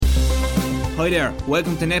Hi there,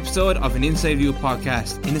 welcome to an episode of an Inside View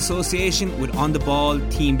podcast in association with On The Ball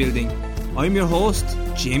Team Building. I'm your host,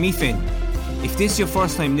 Jamie Finn. If this is your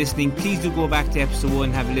first time listening, please do go back to episode 1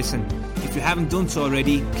 and have a listen. If you haven't done so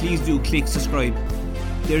already, please do click subscribe.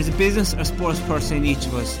 There is a business or sports person in each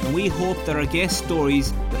of us, and we hope that our guest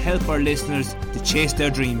stories will help our listeners to chase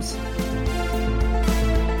their dreams.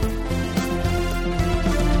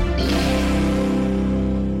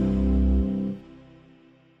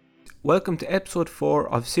 Welcome to episode 4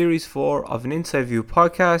 of series 4 of an Inside View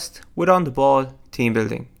podcast with On The Ball Team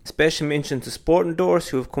Building. Special mention to Sporting Doors,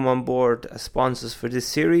 who have come on board as sponsors for this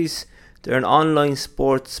series. They're an online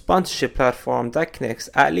sports sponsorship platform that connects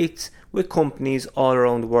athletes with companies all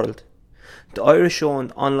around the world. The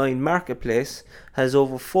Irish-owned online marketplace has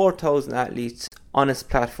over 4,000 athletes on its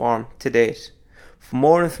platform to date. For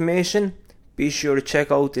more information, be sure to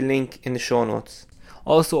check out the link in the show notes.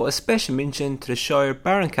 Also, a special mention to the Shire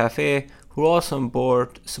Bar and Cafe, who are also on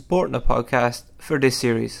board supporting the podcast for this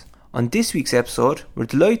series. On this week's episode, we're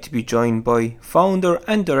delighted to be joined by founder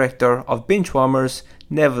and director of Benchwarmers,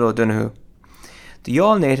 Neville O'Donoghue. The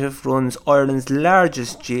All Native runs Ireland's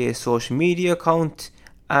largest GAA social media account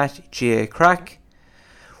at GAA Crack.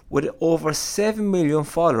 With over 7 million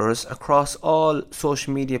followers across all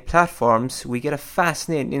social media platforms, we get a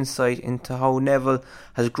fascinating insight into how Neville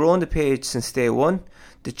has grown the page since day one,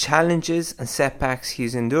 the challenges and setbacks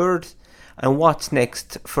he's endured, and what's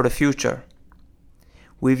next for the future.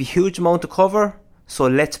 We have a huge amount to cover, so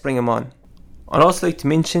let's bring him on. I'd also like to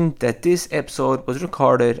mention that this episode was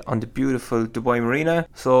recorded on the beautiful Dubai Marina,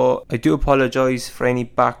 so I do apologise for any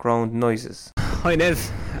background noises. Hi Nev,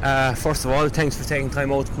 first of all, thanks for taking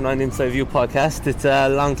time out to come on the Inside View podcast. It's a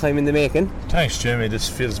long time in the making. Thanks Jamie, this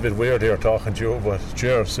feels a bit weird here talking to you, but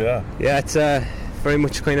cheers, yeah. Yeah, it's very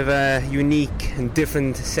much kind of a unique and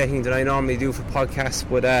different setting that I normally do for podcasts,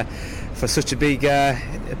 but for such a big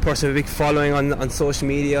person with a big following on social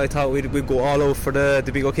media, I thought we'd go all out for the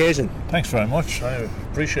big occasion. Thanks very much, I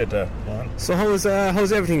appreciate that, man. So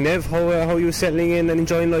how's everything, Nev? How are you settling in and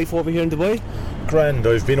enjoying life over here in Dubai? Grand,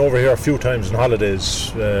 I've been over here a few times on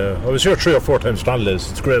holidays. I was here 3 or 4 times on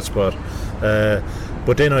holidays. It's a great spot,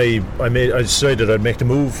 but then I decided I'd make the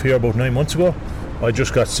move here about 9 months ago. I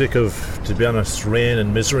just got sick of, to be honest, rain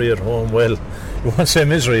and misery at home. Well, you won't say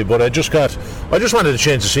misery, but I just wanted to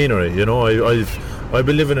change the scenery. You know, I've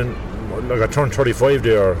been living in, like, I turned 35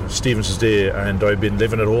 there, Stevenson's Day, and I've been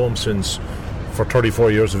living at home for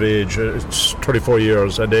 34 years of age. It's 34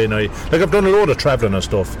 years, and then I've done a load of travelling and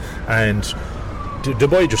stuff, and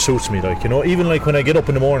Dubai just suits me, like, you know. Even like when I get up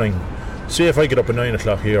in the morning, say if I get up at 9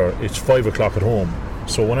 o'clock here, it's 5 o'clock at home.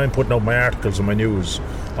 So when I'm putting out my articles and my news,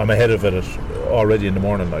 I'm ahead of it already in the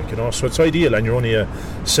morning, like, you know. So it's ideal, and you're only a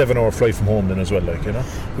 7-hour flight from home then as well, like, you know.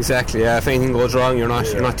 Exactly, yeah. If anything goes wrong, you're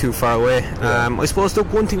not too far away. Yeah. I suppose the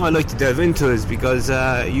one thing I'd like to delve into is because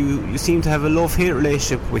you seem to have a love-hate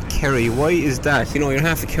relationship with Kerry. Why is that? You know, you're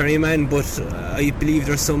half a Kerry man, but I believe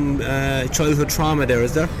there's some childhood trauma there,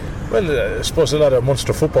 is there? Well, I suppose a lot of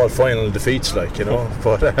Munster football final defeats, like, you know.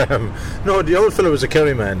 But no, the old fella was a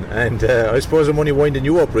Kerry man, and I suppose I'm only winding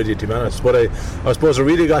you up, really, to be honest. But I suppose I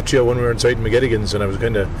really got you when we were inside McGettigan's, and I was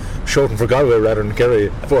kind of shouting for Galway rather than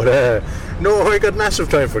Kerry. But no, I got massive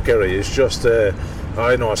time for Kerry. It's just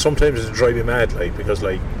I know sometimes it drives me mad, like, because,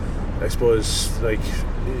 like, I suppose, like,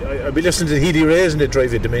 I'd be listening to the Healy Rays and they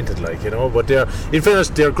drive you demented, like, you know. But in fairness,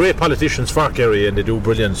 they're great politicians for Kerry and they do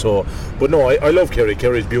brilliant. So, but no, I love Kerry.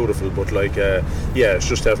 Kerry's beautiful, but, like, yeah, it's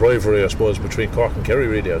just that rivalry, I suppose, between Cork and Kerry,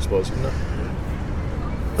 really, I suppose, isn't it?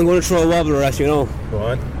 I'm going to throw a wobbler at you now. Go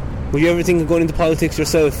on. Were you ever thinking of going into politics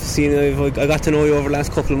yourself? Seeing I got to know you over the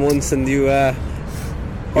last couple of months, and you have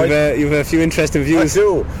a few interesting views. I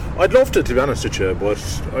do. I'd love to be honest with you, but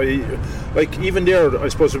even there, I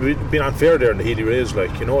suppose it would have been unfair there in the Healy Rays,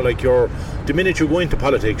 like, you know, like, the minute you go into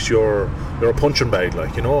politics, you're a punching bag,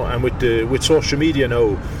 like, you know. And with social media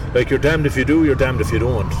now, like, you're damned if you do, you're damned if you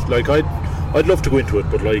don't. Like, I'd love to go into it,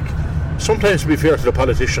 but, like, sometimes, to be fair to the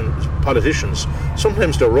politicians,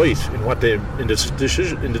 sometimes they're right in the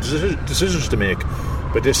decisions to make,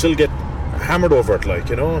 but they still get hammered over it, like,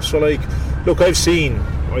 you know. So, like, look, I've seen,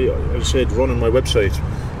 I said, running my website,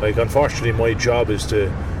 like, unfortunately my job is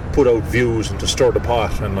to put out views and to stir the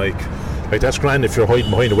pot, and like that's grand if you're hiding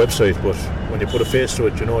behind a website, but when you put a face to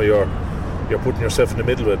it, you know, you're putting yourself in the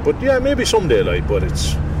middle of it. But yeah, maybe someday, like, but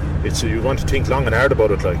it's you want to think long and hard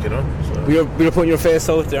about it, like, you know. So. We're putting your face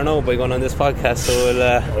out there now by going on this podcast,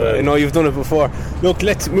 so I know you've done it before. Look,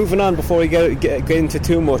 moving on before we get into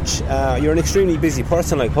too much. You're an extremely busy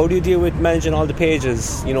person. Like, how do you deal with managing all the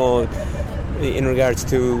pages, you know, in regards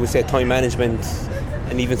to, we say, time management,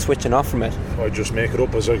 And even switching off from it. I just make it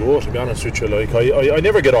up as I go, to be honest with you. Like I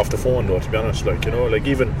never get off the phone though, to be honest. Like, you know, like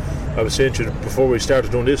even I was saying to you before we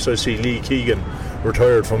started doing this, I see Lee Keegan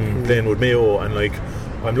retired from playing with Mayo, and like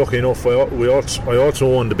I'm lucky enough. I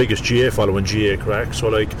also own the biggest GA following, GA Crack. So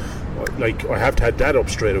like I have to have that up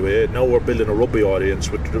straight away. Now we're building a rugby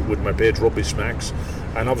audience with my page Rugby Smacks,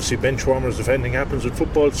 and obviously benchwarmers defending happens with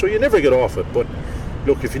football. So you never get off it. But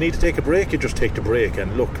look, if you need to take a break, you just take the break.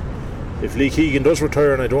 And look, if Lee Keegan does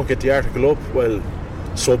retire and I don't get the article up, well,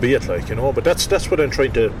 so be it, like, you know. But that's what I'm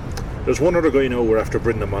trying to. There's one other guy now we're after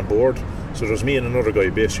bringing him on board. So there's me and another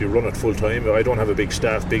guy basically run it full time. I don't have a big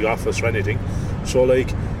staff, big office or anything. So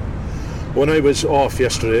like when I was off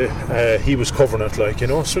yesterday, he was covering it, like, you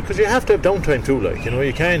know. So because you have to have downtime too, like, you know,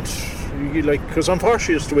 you can't. Because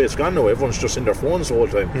unfortunately it's the way it's gone now. Everyone's just in their phones the whole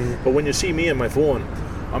time. Mm-hmm. But when you see me and my phone,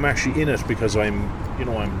 I'm actually in it because I'm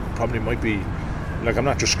probably might be. Like, I'm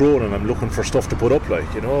not just scrolling, I'm looking for stuff to put up,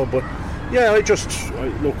 like, you know. But yeah,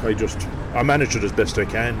 I manage it as best I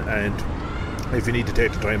can, and if you need to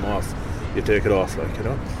take the time off, you take it off, like, you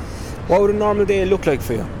know. What would a normal day look like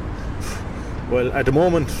for you? Well, at the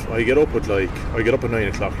moment I get up at 9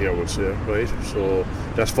 o'clock here, we'll say, right? So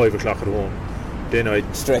that's 5 o'clock at home. Then I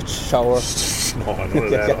stretch, shower. No, none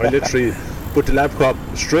of that. I literally put the laptop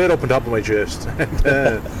straight up on top of my chest, and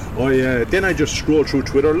then I just scroll through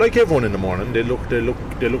Twitter like everyone in the morning. They look at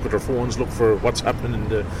their phones, look for what's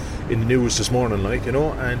happening in the news this morning, like, you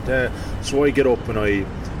know. And so I get up and I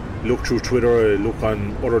look through Twitter, I look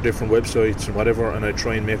on other different websites and whatever, and I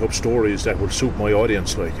try and make up stories that will suit my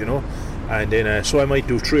audience, like, you know. And then so I might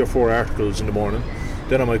do 3 or 4 articles in the morning.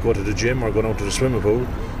 Then I might go to the gym or go down to the swimming pool,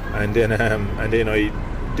 and then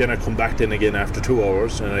I come back then again after 2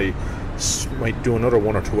 hours, and I might do another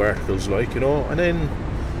 1 or 2 articles, like, you know, and then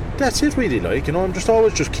that's it really, like, you know. I'm just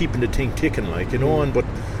always just keeping the thing ticking, like, you know. And but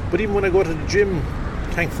even when I go to the gym,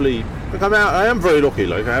 thankfully, like, I am very lucky,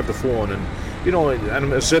 like, I have the phone, and, you know,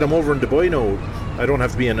 and I said I'm over in Dubai now, I don't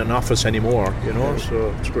have to be in an office anymore, you know,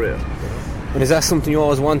 so it's great, you know. And is that something you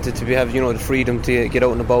always wanted, to have, you know, the freedom to get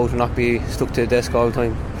out and about and not be stuck to a desk all the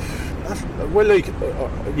time? Well, like,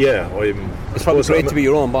 yeah, it's probably great to be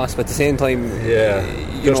your own boss, but at the same time, yeah,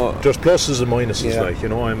 there's pluses and minuses, yeah. Like, you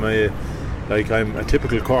know, I'm a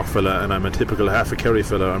typical Cork fella, and I'm a typical half a Kerry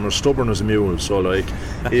fella. I'm as stubborn as a mule, so like,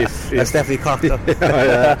 if that's definitely Cork.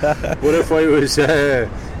 But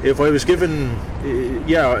if I was given,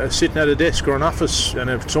 sitting at a desk or an office, and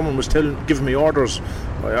if someone was giving me orders,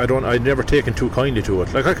 I'd never taken too kindly to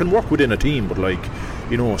it. Like, I can work within a team, but, like,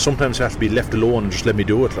 you know, sometimes I have to be left alone and just let me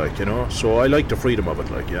do it, like, you know. So I like the freedom of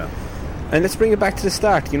it, like, yeah. And let's bring it back to the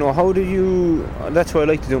start. You know, how do you? That's what I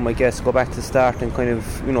like to do, my guests. Go back to the start and kind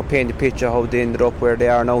of, you know, paint the picture how they ended up where they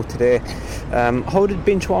are now today. How did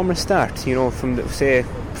Benchwarmers start? You know, from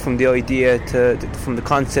the idea from the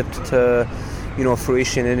concept to, you know,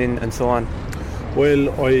 fruition and so on. Well,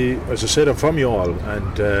 as I said, I'm from Youghal,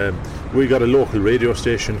 and we got a local radio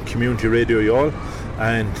station, Community Radio Youghal,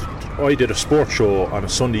 and I did a sports show on a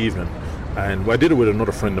Sunday evening. And I did it with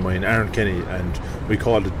another friend of mine, Aaron Kenny, and we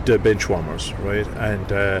called it the Benchwarmers, right? And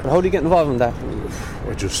how did you get involved in that?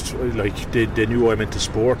 I just, like, they knew I'm into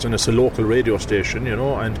sports, and it's a local radio station, you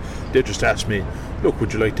know, and they just asked me, look,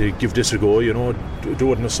 would you like to give this a go, you know,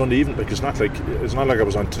 do it on a Sunday evening? Like, it's not like I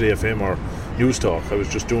was on Today FM or News Talk. I was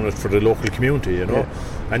just doing it for the local community, you know. Yeah.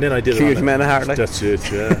 And then I did it on man of heart, like. That's it,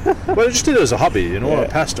 yeah. Well, I just did it as a hobby, you know, a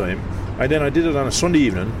pastime. And then I did it on a Sunday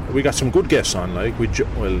evening. We got some good guests on, like, I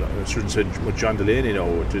shouldn't say with John Delaney now,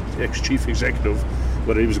 the ex-chief executive,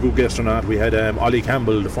 whether he was a good guest or not. We had Ollie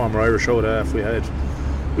Campbell, the former Irish outhalf.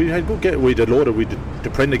 We had good guests. We did the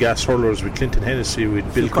Prendergast hurlers with Clinton Hennessy,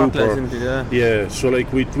 with Bill Cooper. Yeah, so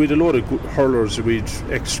like we did a load of good hurlers, we'd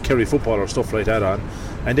ex-Kerry footballer, stuff like that on.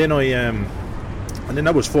 And then and then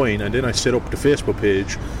that was fine. And then I set up the Facebook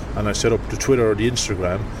page, and I set up the Twitter, the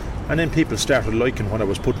Instagram. And then people started liking what I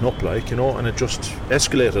was putting up, like, you know, and it just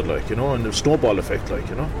escalated, like, you know, and the snowball effect, like,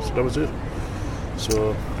 you know, so that was it.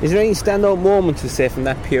 So, is there any standout moment to say from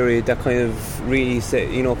that period that kind of really,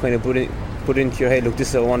 you know, kind of put into your head, look, this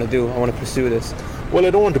is what I want to do, I want to pursue this? Well, I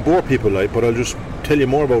don't want to bore people, like, but I'll just tell you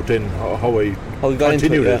more about then how I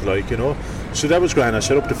continued it, like, you know. So that was grand. I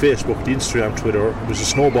set up the Facebook, the Instagram, Twitter. It was a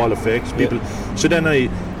snowball effect. So then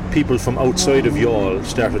people from outside of Youghal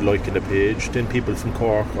started liking the page. Then people from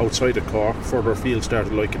Cork, outside of Cork, further afield,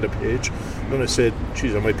 started liking the page. Then I said,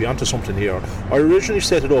 geez, I might be onto something here. I originally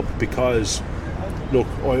set it up because, look,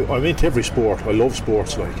 I'm into every sport. I love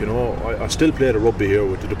sports, like, you know. I still play the rugby here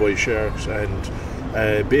with the Dubai Sharks,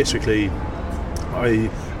 and basically,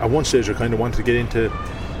 at one stage I kind of wanted to get into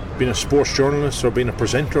being a sports journalist or being a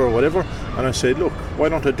presenter or whatever, and I said, look, why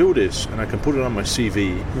don't I do this, and I can put it on my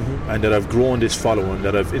CV, and that I've grown this following,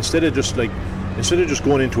 that I've instead of just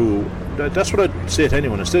going into, that's what I'd say to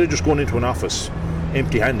anyone, instead of just going into an office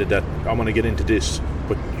empty-handed that I want to get into this,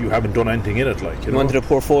 but you haven't done anything in it, like, you know. Wanted a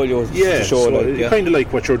portfolio to show, kind of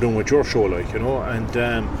like what you're doing with your show, like, you know. And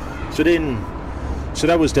so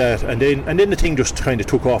that was that, and then the thing just kind of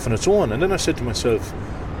took off on its own, and then I said to myself,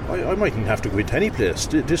 I mightn't have to go into any place.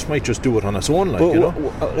 This might just do it on its own, like, but, you know.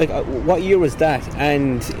 What year was that?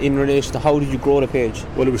 And in relation to how did you grow the page?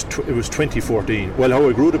 Well, it was 2014. Well, how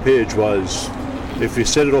I grew the page was, if you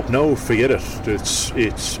set it up now, forget it.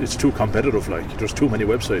 It's too competitive. Like, there's too many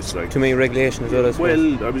websites. Like, too many regulations.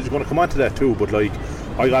 Well, I was going to come on to that too, but like,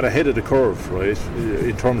 I got ahead of the curve, right?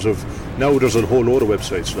 In terms of now, there's a whole load of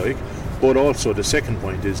websites, like. But also the second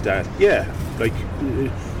point is that, like.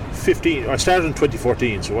 15. I started in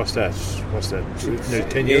 2014. So what's that?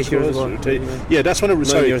 10 years ago? Yeah, that's when it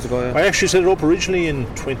was. 9 years ago. Yeah. I actually set it up originally in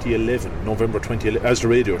 2011, November 2011, as the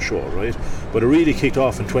radio show, right? But it really kicked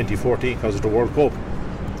off in 2014 because of the World Cup.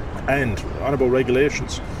 And on about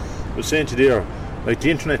regulations, I was saying to there, like,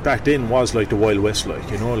 the internet back then was like the Wild West,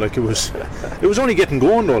 like, you know, like it was only getting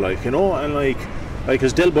going though, like, you know, and like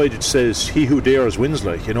as Del Boyd says, he who dares wins,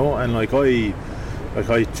 like, you know, and like I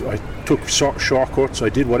took shortcuts. I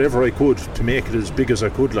did whatever I could to make it as big as I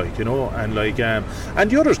could, like, you know, and like and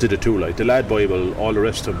the others did it too, like the Lad Bible, all the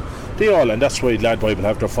rest of them, they all, and that's why Lad Bible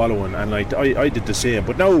have their following, and like I did the same.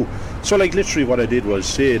 But now, so like literally what I did was,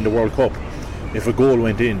 say in the World Cup, if a goal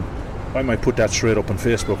went in, I might put that straight up on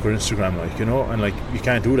Facebook or Instagram, like, you know, and like you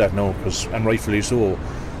can't do that now, because, and rightfully so,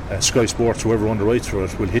 Sky Sports, whoever owned the rights for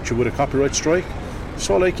it, will hit you with a copyright strike.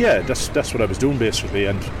 So like, yeah, that's what I was doing basically,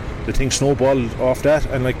 and the thing snowballed off that,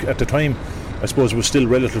 and like at the time I suppose it was still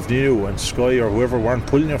relatively new, and Sky or whoever weren't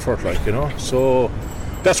pulling you for it, like, you know. So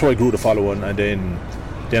that's why I grew the following, and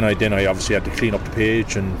then I obviously had to clean up the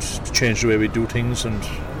page and change the way we do things, and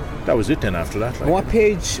that was it then after that, like. What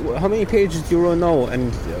page, how many pages do you run now,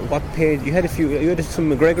 and what page, you had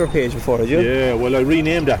some McGregor page before, did you? Yeah, well, I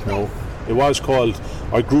renamed that now. It was called,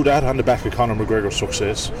 I grew that on the back of Conor McGregor's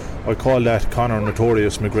success. I called that Conor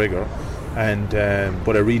Notorious McGregor, and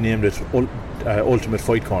but I renamed it Ultimate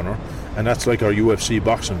Fight Corner, and that's like our UFC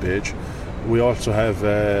boxing page. We also have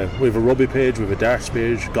we have a rugby page, we have a darts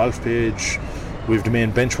page, golf page, we have the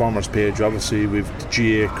main benchwarmers page, obviously we have the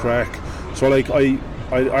GA crack. So like I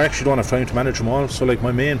actually don't have time to manage them all, so like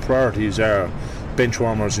my main priorities are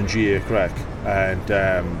benchwarmers and GA crack,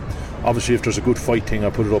 and obviously if there's a good fight thing I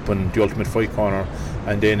put it up on the Ultimate Fight Corner,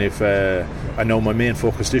 and then if I know my main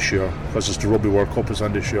focus this year, because it's the Rugby World Cup is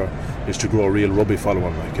on this year, is to grow a real rugby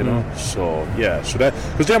following, like, you know. So yeah, so that,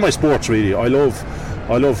 because they're my sports really. I love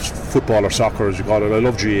football or soccer as you call it. I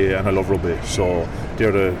love GA and I love rugby, so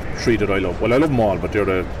they're the three that I love. Well, I love them all, but they're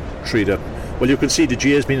the three that, well, you can see the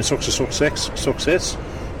GA has been a success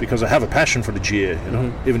because I have a passion for the GA, you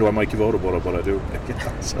know, even though I might give out about it, but I do.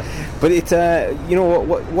 So. But it's you know,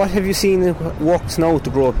 what have you seen works now to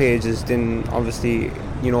grow pages? Then obviously,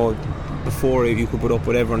 you know, before you could put up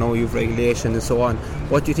whatever, now you've regulation and so on.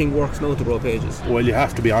 What do you think works now to grow pages? Well, you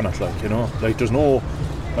have to be on it, like, you know, like there's no,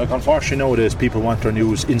 like, unfortunately nowadays people want their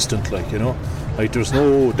news instant, like, you know, like there's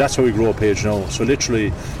no, that's how we grow a page now. So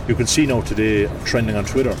literally you can see now today trending on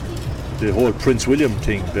Twitter the whole Prince William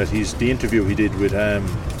thing, that the interview he did with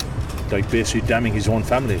like basically damning his own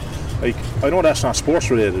family. Like, I know that's not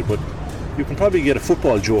sports related, but you can probably get a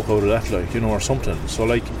football joke out of that, like, you know, or something. So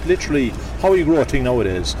like literally how you grow a thing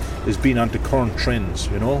nowadays is being onto current trends,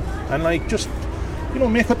 you know, and like just, you know,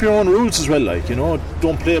 make up your own rules as well, like, you know,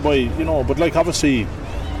 don't play by, you know, but like obviously,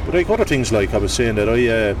 but like other things, like I was saying that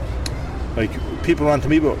I like people ran to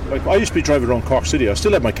me, but like I used to be driving around Cork City. I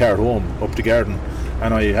still have my car at home up the garden,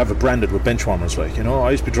 and I have it branded with benchwarmers, like, you know.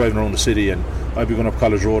 I used to be driving around the city, and I'd be going up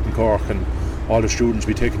College Road in Cork, and all the students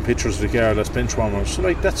be taking pictures of the car that's benchwarmers. So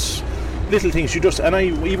like that's little things you just, and I,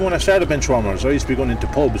 even when I started benchwarmers, I used to be going into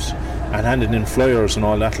pubs and handing in flyers and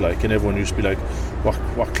all that, like, and everyone used to be like,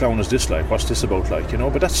 what clown is this, like, what's this about, like, you know.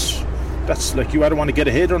 But that's like, you either want to get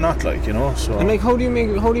ahead or not, like, you know. So, and like, how do you make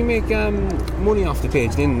money off the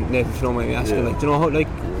page then, if you don't mind me asking? Like, do you know how, like,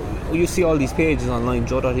 you see all these pages online,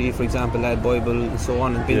 Joe.ie for example, Lad Bible and so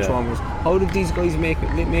on, and benchwarmers. How did these guys make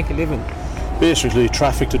a living? basically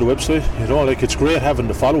traffic to the website. You know, like it's great having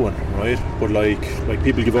the following, right? But like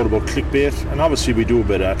people give out about clickbait, and obviously we do a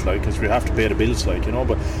bit of that, like, because we have to pay the bills, like, you know.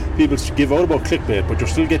 But people give out about clickbait, but you're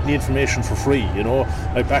still getting the information for free. You know,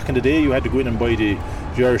 like back in the day, you had to go in and buy the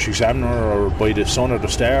Irish Examiner or buy the Sun or the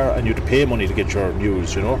Star, and you had to pay money to get your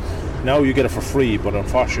news. You know, now you get it for free, but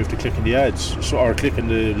unfortunately you have to click on the ads, or click on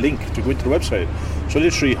the link to go into the website. So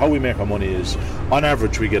literally, how we make our money is, on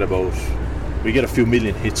average, we get a few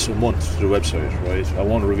million hits a month to the website, right? I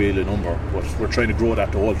won't reveal a number, but we're trying to grow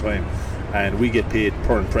that the whole time, and we get paid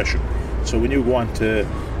per impression. So when you go on to,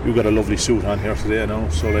 you got a lovely suit on here today now,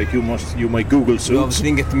 so like you might Google suits. You obviously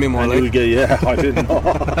didn't get the memo, like. You'll get, yeah, I didn't know.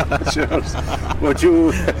 But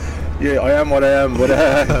you, yeah, I am what I am, but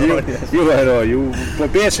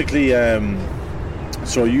but basically,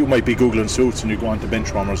 so you might be Googling suits and you go on to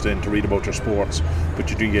Benchwarmers then to read about your sports, but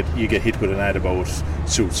you get hit with an ad about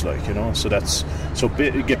suits, like, you know. So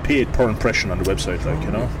you get paid per impression on the website, like,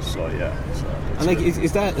 you know. So yeah. And like,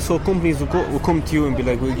 is that so? Companies will come to you and be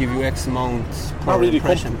like, "We'll give you X amount per really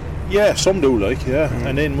impression." Yeah, some do, like, yeah.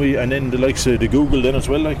 And then the likes of the Google then as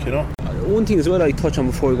well, like, you know. One thing as well I touch on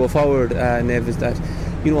before we go forward, Nev, is that,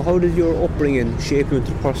 you know, how did your upbringing shape you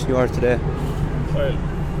into the person you are today? Well,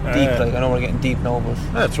 deep, like, I know we're getting deep now, but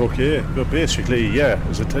that's okay. But basically, yeah,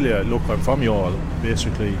 as I tell you, look, I'm from Youghal.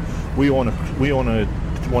 Basically, we own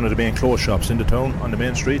one of the main clothes shops in the town on the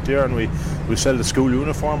main street there, and we sell the school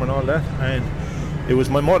uniform and all that. And it was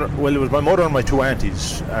my mother and my two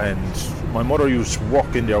aunties, and my mother used to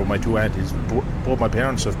walk in there with my two aunties. Both my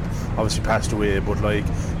parents have obviously passed away,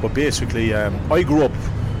 but basically, I grew up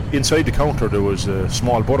inside the counter. There was a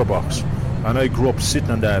small butter box, and I grew up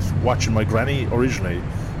sitting on that, watching my granny originally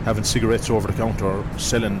having cigarettes over the counter,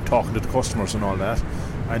 selling, talking to the customers and all that.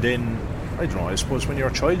 And then, I don't know, I suppose when you're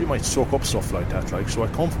a child you might soak up stuff like that, like. So I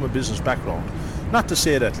come from a business background. Not to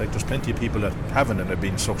say that, like, there's plenty of people that haven't and have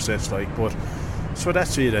been success, like, but so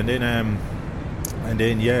that's it. And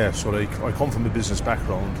then yeah, so like I come from a business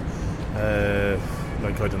background.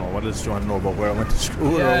 Like, I don't know, what else do you want to know about where I went to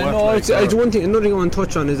school? Yeah, or what, no, like, it's one thing. Another thing I want to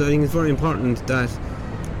touch on is I think it's very important that,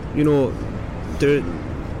 you know,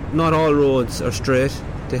 not all roads are straight.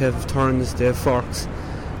 They have turns, they have forks,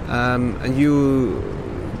 and you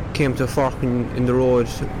came to a fork in the road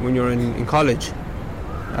when you were in college. Do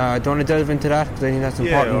you want to delve into that? Because I think that's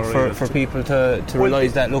important for people to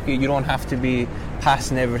realise that, look, you don't have to be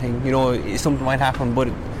passing everything. You know, something might happen, but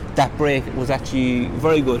that break was actually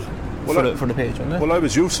very good for the page, wasn't it? Well, I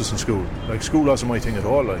was useless in school. Like, school wasn't my thing at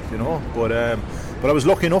all, like, you know. But I was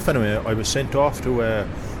lucky enough anyway. I was sent off to.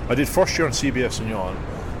 I did first year in CBS in Youghal.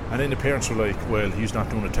 And then the parents were like, well, he's not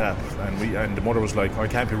doing a tap. And the mother was like, I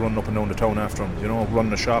can't be running up and down the town after him, you know,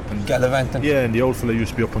 running a shop. And gallivanting. Yeah, and the old fella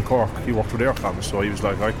used to be up in Cork. He worked with Aircom, so he was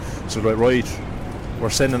like, right, we're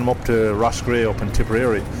sending him up to Rossgray up in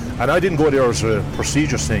Tipperary. And I didn't go there as a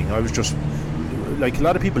prestigious thing. I was just, like, a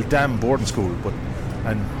lot of people damn boarding school,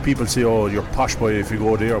 and people say, oh, you're posh boy if you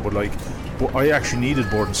go there, but I actually needed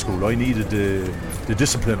boarding school. I needed the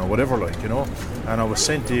discipline or whatever, like, you know. And I was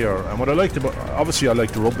sent there, and what I liked about, obviously I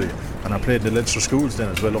liked the rugby, and I played in the Leinster schools then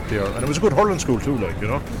as well up there, and it was a good hurling school too, like, you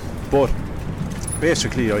know. But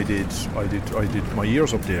basically I did my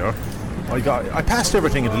years up there. I passed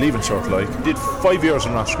everything in the Leaving Cert, like, did 5 years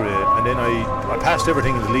in Rossgray, and then I passed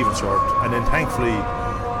everything in the Leaving Cert, and then thankfully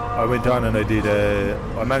I went on and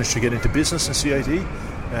I managed to get into business in CIT.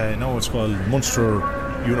 Now it's called Munster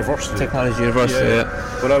University. Technology University,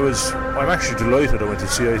 yeah. But I'm actually delighted I went to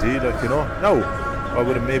CIT, like, you know. Now, I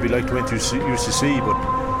would have maybe liked to went to UCC, but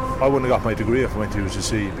I wouldn't have got my degree if I went to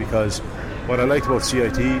UCC, because what I liked about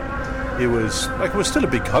CIT, it was still a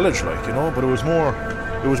big college, like, you know, but it was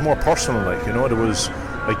more personal, like, you know. There was,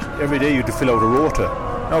 like, every day you had to fill out a rota.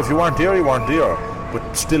 Now, if you weren't there, you weren't there.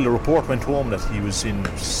 But still, the report went home that he was in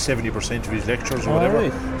 70% of his lectures or whatever.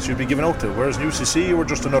 Right. So you'd be given out to. Whereas in UCC, you were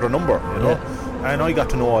just another number, you know. Yeah. And I got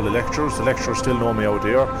to know all the lecturers. The lecturers still know me out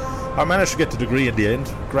there. I managed to get the degree in the end.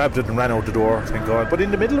 Grabbed it and ran out the door, thank God. But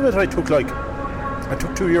in the middle of it, I took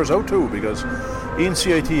 2 years out too, because in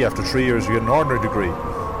CIT, after 3 years, you get an ordinary degree.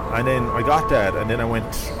 And then I got that, and then I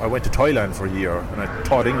went to Thailand for a year, and I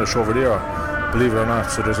taught English over there, believe it or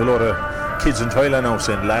not. So there's a lot of kids in Thailand now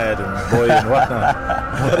saying lad and boy and whatnot.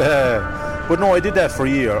 But no, I did that for a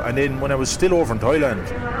year, and then when I was still over in Thailand,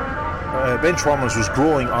 Benchwarmers was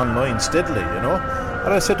growing online steadily, you know.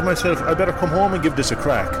 And I said to myself, I better come home and give this a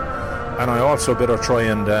crack, and I also better try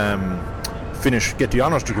and get the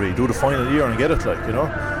honours degree, do the final year and get it, like, you know.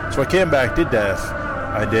 So I came back, did that,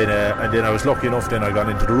 and then I was lucky enough. Then I got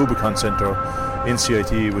into the Rubicon Centre in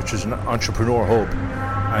CIT, which is an entrepreneur hub.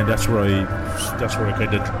 And that's where I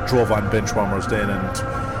kind of drove on Benchwarmers then, and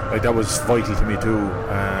like that was vital to me too.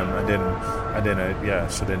 And then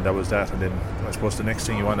so then that was that. And then I suppose the next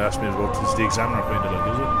thing you want to ask me about is the examiner kind of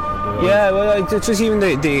like, is it? Yeah, well, it's just even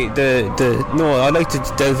the no, I'd like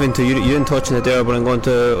to delve into, you didn't touch on it there, but I'm going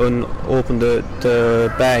to open the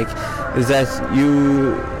bag, is that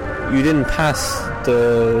you didn't pass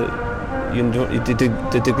the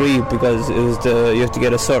degree because it was you have to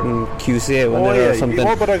get a certain QCA or something.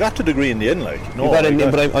 Oh, but I got the degree in the end, like. No, but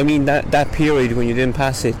I mean that period when you didn't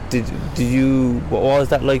pass it, did you? What was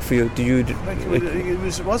that like for you? Did you?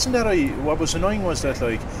 Wasn't that what was annoying was that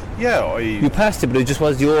you passed it, but it just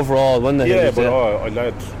was the overall one that. Yeah, but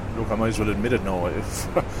look, I might as well admit it now.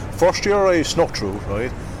 First year I snuck through,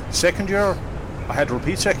 right? Second year I had to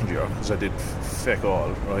repeat second year because I did feck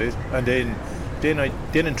all, right? And then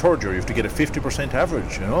in third year you have to get a 50%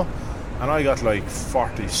 average, you know, and I got like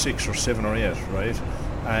 46 or 7 or 8, right?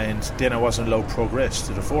 And then I wasn't allowed to progress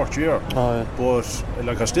to the fourth year. But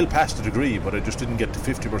like I still passed the degree, but I just didn't get the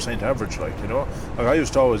 50% average, like, you know. Like I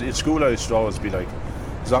used to always in school, I used to always be like,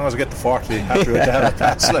 as long as I get the 40, happy with that,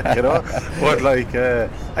 that's like, you know. But like,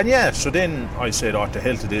 so then I said, to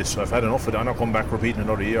hell to this. I've had enough of that. I'm not coming back repeating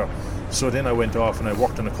another year. So then I went off and I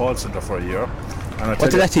worked in a call centre for a year. And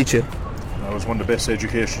what did that teach you? That was one of the best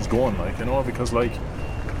educations going, like, you know, because like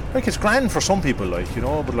it's grand for some people, like, you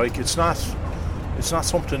know, but like it's not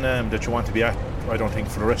something that you want to be at, I don't think,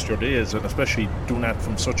 for the rest of your days, and especially doing that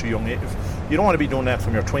from such a young age. You don't want to be doing that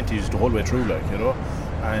from your 20s the whole way through, like, you know.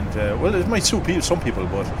 And well, it might suit some people,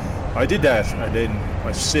 but I did that, and then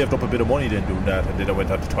I saved up a bit of money then doing that, and then I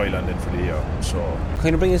went out to Thailand then for the year. So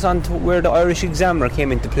kind of bring us on to where the Irish Examiner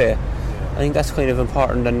came into play. I think that's kind of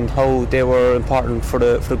important, and how they were important for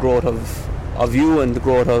the growth of you and the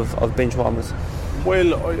growth of Benchwarmers.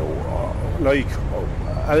 Well,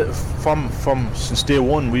 from since day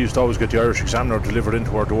one, we used to always get the Irish Examiner delivered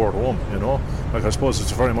into our door at home, you know. Like, I suppose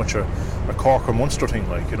it's very much a Cork or Munster thing,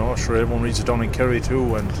 like, you know. Sure, everyone reads it down in Kerry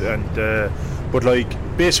too, but like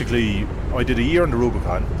basically, I did a year in the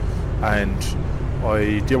Rubicon, and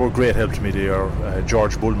they were great help to me there.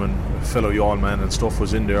 George Bullman, fellow Yallman and stuff,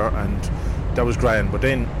 was in there, and that was grand. But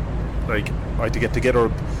then, like, I had to get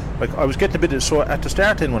together. Like, I was getting a bit of, so at the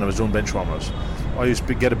start then when I was doing Benchwarmers, I used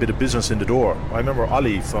to get a bit of business in the door. I remember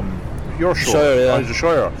Ollie from your show, Irish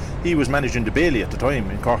Shire, he was managing the Bailey at the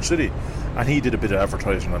time in Cork City, and he did a bit of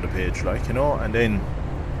advertising on the page, like, you know. And then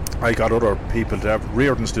I got other people to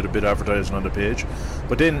Reardon's did a bit of advertising on the page.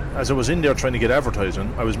 But then as I was in there trying to get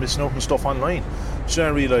advertising, I was missing out on stuff online. So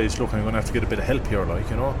then I realised, look, I'm going to have to get a bit of help here, like,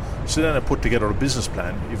 you know. So then I put together a business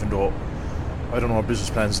plan, even though I don't know a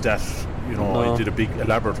business plan's that, you know. No. I did a big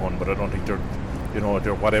elaborate one, but I don't think they're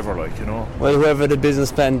whatever, like, you know. Well, whoever the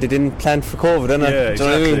business plan, they didn't plan for COVID, didn't they? Yeah, exactly.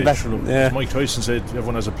 You know what I mean? As Mike Tyson said,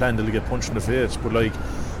 everyone has a plan till they get punched in the face. But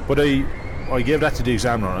I gave that to the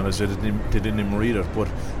Examiner, and I said they didn't even read it. But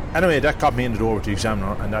anyway, that got me in the door with the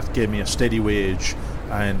Examiner, and that gave me a steady wage.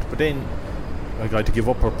 But then I had to give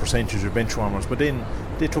up a percentage of Benchwarmers. But then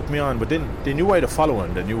they took me on. But then they knew I had a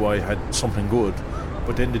following. They knew I had something good.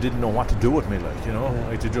 But then they didn't know what to do with me, like, you know. Yeah.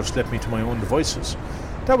 Like, they just left me to my own devices.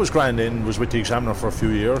 That was grand. Then was with the Examiner for a few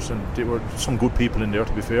years, and there were some good people in there,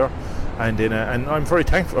 to be fair. And then and I'm very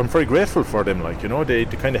thankful. I'm very grateful for them, like, you know. They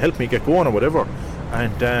kind of helped me get going or whatever.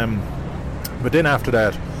 And but then after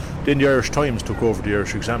that, then the Irish Times took over the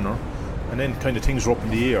Irish Examiner, and then kind of things were up in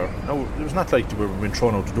the air. Now, it was not like they were being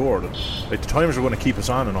thrown out the door. Like, the Times were going to keep us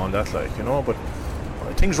on and all that, like, you know. But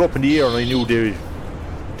things were up in the air, and I knew they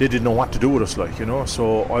didn't know what to do with us, like, you know.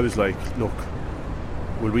 So I was like, look,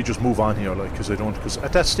 will we just move on here, like, because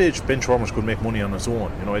at that stage Benchwarmers could make money on its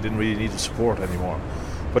own, you know. I didn't really need the support anymore.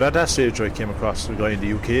 But at that stage I came across a guy in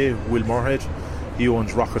the UK, Will Moorhead. He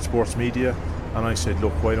owns Rocket Sports Media, and I said,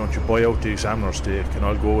 look, why don't you buy out the Examiner stake, and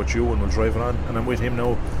I'll go with you and we'll drive it on. And I'm with him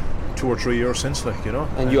now 2 or 3 years since, like, you know.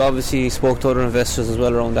 And you obviously spoke to other investors as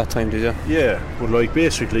well around that time, did you? Yeah, but like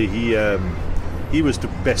basically he was the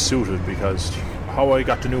best suited, because how I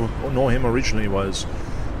got to know him originally was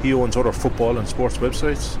he owns other football and sports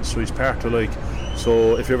websites, so he's part of, like,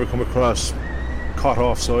 so if you ever come across Caught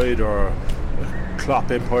Offside or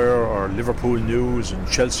Klopp Empire or Liverpool News and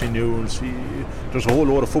Chelsea News, there's a whole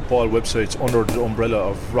load of football websites under the umbrella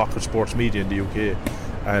of Rocket Sports Media in the UK,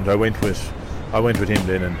 and I went with him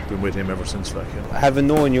then, and been with him ever since, like, you know. Having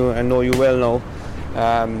known you and know you well now,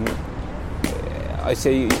 I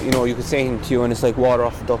say, you know, you could say to you and it's like water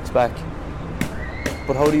off a duck's back.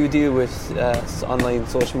 But how do you deal with online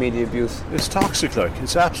social media abuse? It's toxic, like,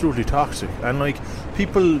 it's absolutely toxic. And like,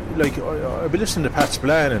 people, like, I'd be listening to Pat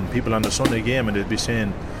Spillane and people on the Sunday game, and they'd be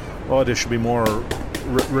saying, oh, they should be more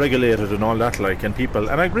regulated and all that, like, and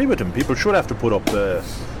I agree with them, people should have to put up the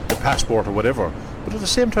passport or whatever. But at the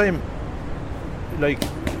same time, like,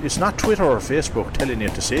 it's not Twitter or Facebook telling you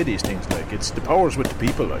to say these things. Like, it's the powers with the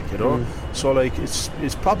people. Like, you know. So like, it's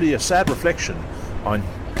probably a sad reflection on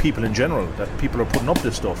people in general that people are putting up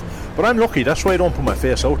this stuff. But I'm lucky. That's why I don't put my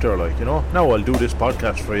face out there. Like, you know. Now I'll do this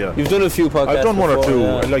podcast for you. You've done a few podcasts. I've done one or two.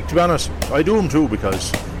 Yeah. Like, to be honest, I do them too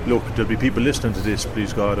because look, there'll be people listening to this,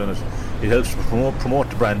 please God, and it helps to promote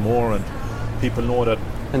the brand more, and people know that.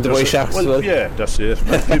 And the Boy Sharks as well. Yeah, that's it.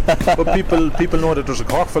 But people know that there's a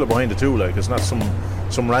Cork fella behind it too. Like, it's not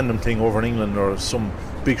some random thing over in England or some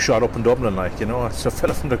big shot up in Dublin. Like, you know, it's a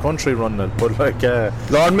fella from the country running it. But like,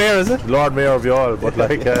 Lord Mayor, is it? Lord Mayor of Youghal. But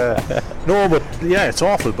like, no, but yeah, it's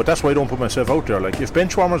awful. But that's why I don't put myself out there. Like, if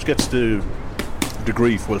Benchwarmers gets the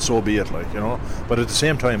grief, well, so be it. Like, you know. But at the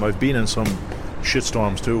same time, I've been in some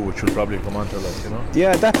shitstorms too, which will probably come on to, like, you know.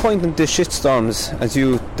 Yeah, at that point in the shitstorms, as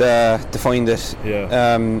you defined it.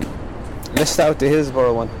 Yeah. Let's start with the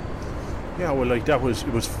Hillsborough one. Yeah, well, like, that was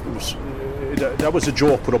that was a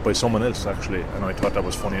joke put up by someone else actually, and I thought that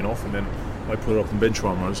was funny enough, and then I put it up in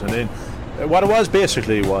Benchwarmers, and then what it was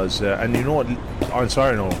basically was, and you know, I'm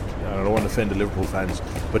sorry, no, I don't want to offend the Liverpool fans,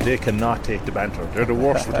 but they cannot take the banter. They're the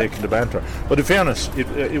worst for taking the banter. But in fairness,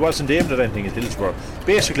 it wasn't aimed at anything at Hillsborough.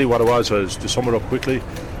 Basically what it was, to sum it up quickly,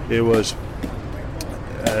 it was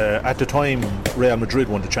at the time Real Madrid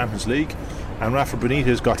won the Champions League, and Rafa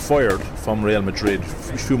Benitez got fired from Real Madrid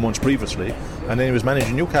a few months previously, and then he was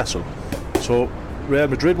managing Newcastle. So Real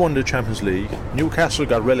Madrid won the Champions League, Newcastle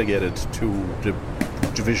got relegated to the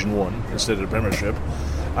Division 1 instead of the Premiership,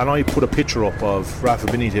 and I put a picture up of Rafa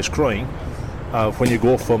Benitez crying when you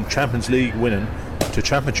go from Champions League winning to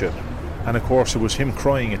Championship, and of course it was him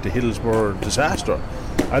crying at the Hillsborough disaster,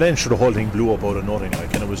 and then the whole thing blew up out of nothing,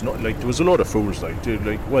 like, and it was not like, there was a lot of fools, like,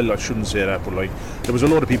 well, I shouldn't say that, but like, there was a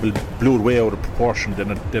lot of people blew it way out of proportion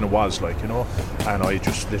than it was, like, you know, and I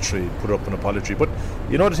just literally put up an apology. But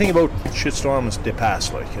you know, the thing about shitstorms, they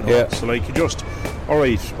pass, like, you know. Yeah. So like, you just,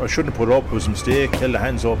 alright, I shouldn't have put it up, it was a mistake, held the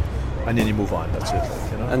hands up, and then you move on. That's it,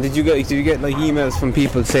 like, you know. And did you get like emails from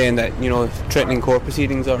people saying that, you know, threatening court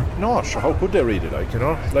proceedings or? No, sure, how could they read it, like, you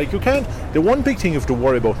know? Like, you can't. The one big thing you have to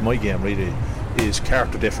worry about in my game really is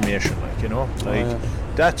character defamation, like, you know. Like,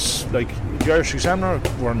 that's like, the Irish Examiner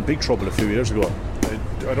were in big trouble a few years ago.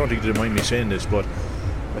 I don't think they mind me saying this, but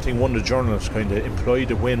I think one of the journalists kind of implied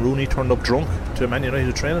that Wayne Rooney turned up drunk to a Man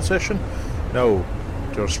United training session. Now,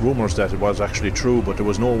 there's rumours that it was actually true, but there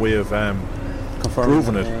was no way of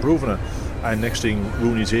proving it. And next thing,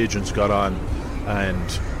 Rooney's agents got on,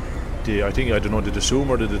 and I don't know, did they assume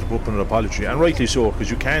or did they put up an apology? And rightly so, because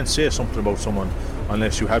you can't say something about someone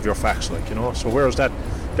unless you have your facts, like, you know. So whereas that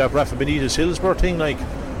Rafa Benitez Hillsborough thing, like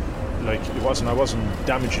I wasn't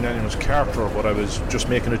damaging anyone's character, but I was just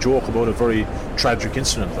making a joke about a very tragic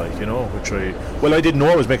incident, like, you know, which I didn't know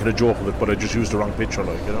I was making a joke of it, but I just used the wrong picture,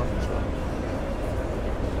 like, you know. So.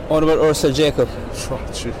 What about Ursula Jacob?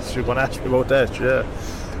 You're going to ask me about that, yeah.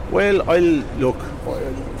 Well,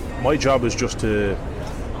 my job is just to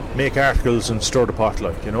make articles and stir the pot,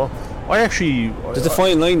 like, you know. There's a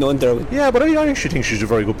fine line, though, isn't there? Yeah, but I actually think she's a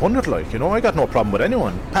very good pundit, like, you know. I got no problem with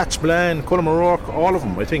anyone. Pat Spillane, Colin O'Rourke, all of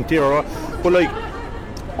them. I think they're all. But like,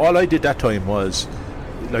 all I did that time was,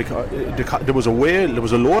 like, there was a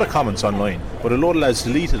load of comments online, but a load of lads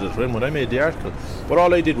deleted it when I made the article. But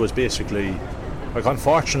all I did was basically, like,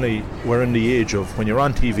 unfortunately, we're in the age of when you're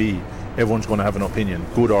on TV, everyone's going to have an opinion,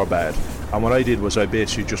 good or bad. And what I did was I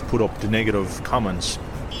basically just put up the negative comments,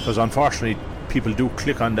 because unfortunately people do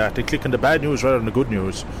click on that. They click on the bad news rather than the good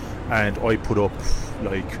news. And I put up,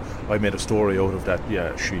 like, I made a story out of that.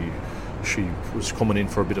 Yeah, she was coming in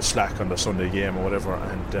for a bit of slack on the Sunday game or whatever,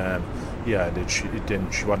 and then she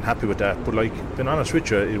wasn't happy with that. But like, being honest with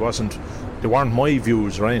you, they weren't my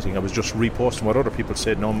views or anything. I was just reposting what other people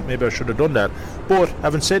said. No, maybe I should have done that. But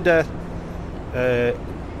having said that,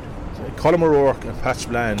 Colin O'Rourke and Pat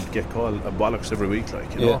Spillane get called a bollocks every week,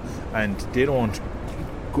 like, you know, and they don't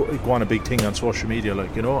go on a big thing on social media,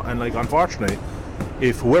 like, you know. And like, unfortunately,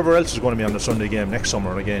 if whoever else is going to be on the Sunday game next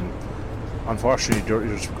summer again, unfortunately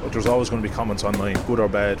there's always going to be comments online, good or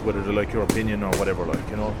bad, whether they like your opinion or whatever, like,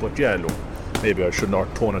 you know. But yeah, look, maybe I shouldn't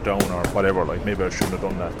have toned it down or whatever, like, maybe I shouldn't have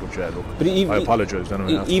done that. But yeah, look, I apologise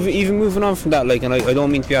anyway. Even moving on from that, like, and I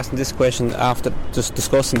don't mean to be asking this question after just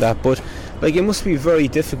discussing that, but like, it must be very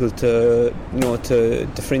difficult to, you know, to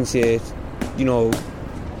differentiate, you know,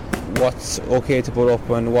 what's okay to put up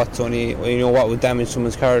and what's only, you know, what would damage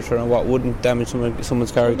someone's character and what wouldn't damage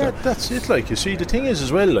someone's character. Well, that's it, like, you see, the thing is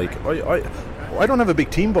as well, like, I don't have a big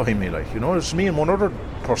team behind me, like, you know. It's me and one other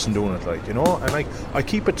person doing it, like, you know. And like, I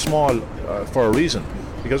keep it small for a reason,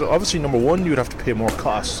 because obviously, number one, you'd have to pay more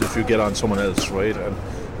costs if you get on someone else, right? And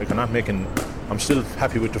like, I'm not making I'm still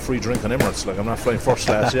happy with the free drink on Emirates. Like, I'm not flying first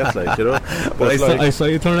class yet, like, you know. But I saw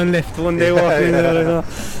you turning left one day walking in.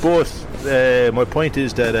 But my point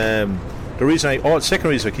is that the reason second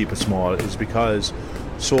reason I keep it small is because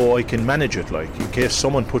so I can manage it, like, in case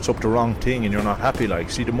someone puts up the wrong thing and you're not happy.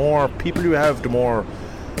 Like, see, the more people you have, the more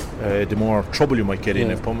trouble you might get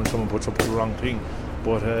in if someone puts up the wrong thing.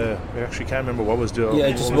 But I actually can't remember what was the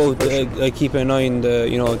just about keeping an eye on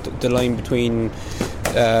the line between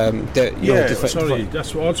sorry,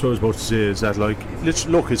 that's what also I was about to say, is that, like, it's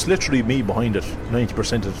literally me behind it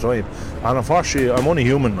 90% of the time, and unfortunately I'm only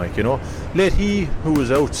human, like, you know. Let he who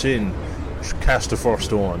is out sin cast the first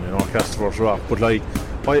stone, you know, cast the first rock. But like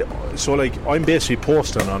I'm basically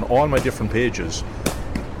posting on all my different pages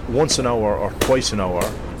once an hour or twice an hour,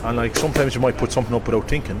 and like sometimes you might put something up without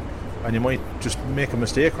thinking, and you might just make a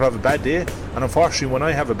mistake or have a bad day, and unfortunately when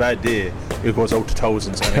I have a bad day it goes out to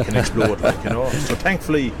thousands and it can explode, like, you know. So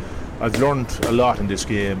thankfully I've learned a lot in this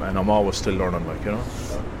game, and I'm always still learning, like, you know.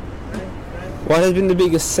 What has been the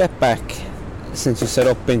biggest setback since you set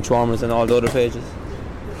up Benchwarmers and all the other pages?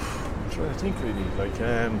 I'm trying to think, really. Like,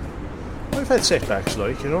 I've had setbacks,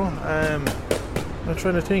 like, you know. I'm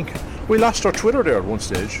trying to think. We lost our Twitter there at one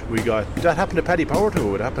stage. That happened to Paddy Power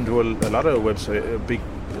too. It happened to a lot of website big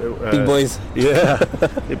boys. Yeah,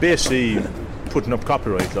 they basically putting up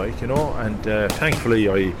copyright, like, you know. And thankfully,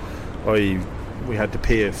 we had to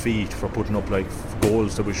pay a fee for putting up, like,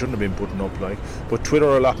 goals that we shouldn't have been putting up, like. But Twitter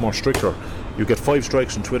are a lot more stricter. You get 5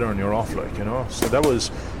 strikes on Twitter and you're off, like, you know. So that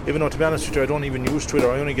was, even though, to be honest with you, I don't even use Twitter.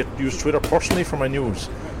 I only use Twitter personally for my news.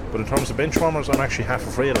 But in terms of Benchwarmers, I'm actually half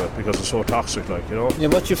afraid of it because it's so toxic, like, you know. Yeah,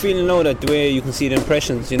 what you're feeling now, that the way you can see the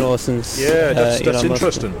impressions, you know, since... Yeah, that's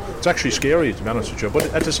interesting. It's actually scary, to be honest with you.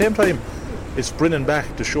 But at the same time, it's bringing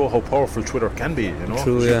back to show how powerful Twitter can be, you know.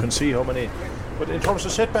 True, yeah. You can see how many... But in terms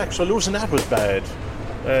of setbacks, so losing that was bad.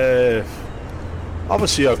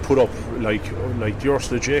 Obviously, I've put up, like the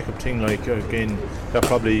Ursula Jacob thing, like, again, that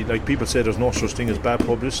probably, like, people say there's no such thing as bad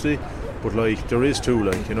publicity, but, like, there is too,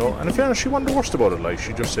 like, you know. And in fairness, she wasn't the worst about it, like,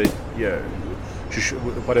 she just said, yeah,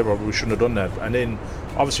 whatever, we shouldn't have done that. And then,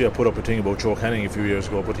 obviously, I put up a thing about Joe Canning a few years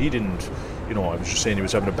ago, but he didn't, you know, I was just saying he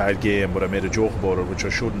was having a bad game, but I made a joke about it, which I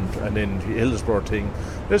shouldn't. And then the Hillsborough thing,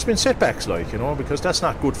 there's been setbacks, like, you know, because that's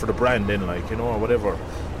not good for the brand then, like, you know, or whatever.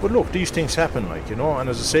 But look, these things happen, like, you know. And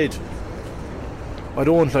as I said, I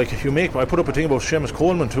don't, like, I put up a thing about Seamus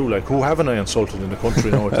Coleman too, like, who haven't I insulted in the country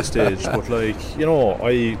now at this stage? But, like, you know,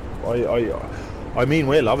 I mean,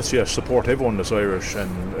 well, obviously I support everyone that's Irish, and,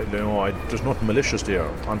 you know, there's nothing malicious there.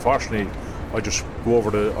 Unfortunately, I just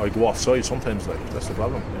I go offside sometimes, like, that's the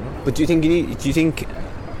problem, you know. But do you think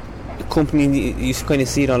companies, you kind of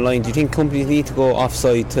see it online, do you think companies need to go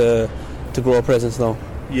offside to grow a presence now?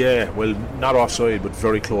 Yeah, well, not offside, but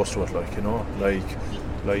very close to it, like, you know,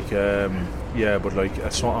 yeah, but, like,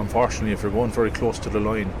 so unfortunately, if you're going very close to the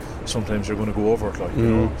line, sometimes you're going to go over it, like, you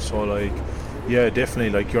know. So, like, yeah, definitely,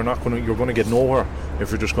 like, you're going to get nowhere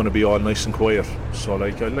if you're just going to be all nice and quiet. So,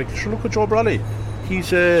 like, sure, look at Joe Bradley. He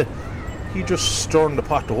just stirring the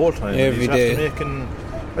pot the whole time. Every day.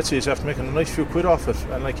 He's after making a nice few quid off it,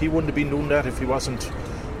 and, like, he wouldn't have been doing that if he wasn't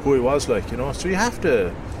who he was, like, you know. So you have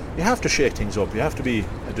to shake things up. You have to be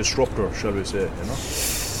a disruptor, shall we say, you know.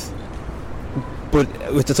 But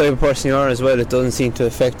with the type of person you are as well, it doesn't seem to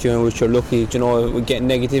affect you, and which you're lucky, you know, with getting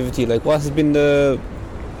negativity. Like, what has been the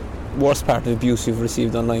worst part of abuse you've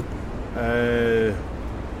received online?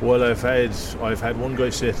 Well, I've had one guy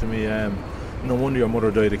say to me, no wonder your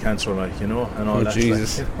mother died of cancer, like, you know, and all that.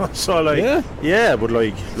 Jesus. Like, you know? So, like, yeah, but,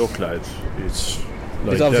 like, look, lad, it's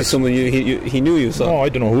like, it's obviously someone he knew you, so. No, I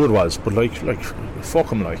don't know who it was, but, like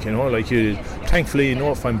fuck him, like, you know, like, thankfully, you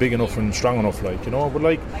know, if I'm big enough and strong enough, like, you know, but,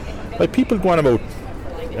 like people go on about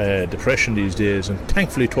depression these days, and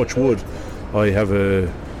thankfully, touch wood,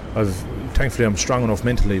 thankfully I'm strong enough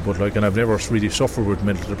mentally, but, like, and I've never really suffered with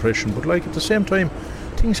mental depression, but, like, at the same time,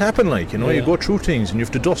 things happen, like, you know. You go through things and you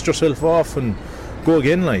have to dust yourself off and go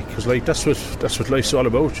again, like, because, like, that's what life's all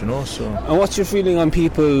about, you know. So, and what's your feeling on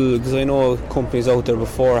people, because I know companies out there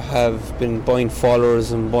before have been buying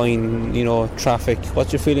followers and buying, you know, traffic.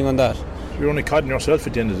 What's your feeling on that? You're only kidding yourself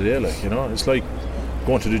at the end of the day, like, you know. It's like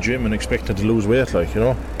going to the gym and expecting to lose weight, like, you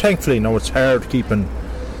know. Thankfully now it's hard you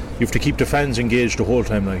have to keep the fans engaged the whole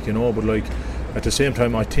time, like, you know. But, like, at the same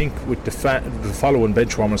time, I think with the following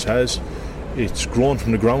Benchwarmers has, it's grown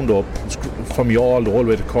from the ground up. It's from Youghal the whole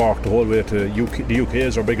way to Cork, the whole way to UK. The UK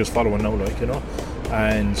is our biggest following now, like, you know.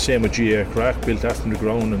 And same with GA Crack, built that from the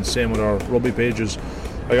ground, and same with our rugby pages.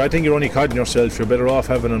 Like, I think you're only kidding yourself. You're better off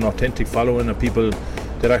having an authentic following of people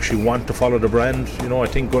that actually want to follow the brand, you know. I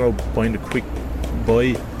think going out buying a quick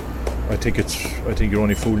buy I think you're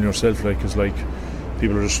only fooling yourself, like, because like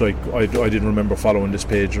people are just like, I didn't remember following this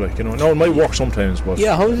page, like, you know. Now it might work sometimes, but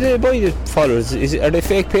Yeah, how do they buy the followers? Are they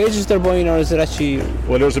fake pages they're buying, or is it actually?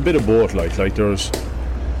 well, there's a bit of both, like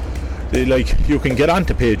you can get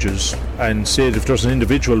onto pages and say if there's an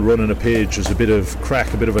individual running a page, there's a bit of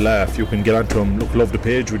crack, a bit of a laugh, you can get onto them, look, love the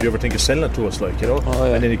page, would you ever think of selling it to us, like, you know. Oh,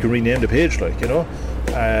 yeah. And then you can rename the page, like, you know.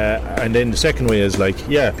 And then the second way is like,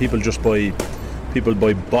 yeah, people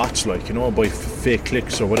buy bots, like, you know, buy fake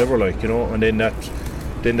clicks or whatever, like, you know, and then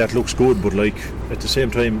that looks good, but like at the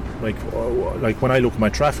same time, like when I look at my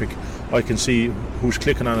traffic, I can see who's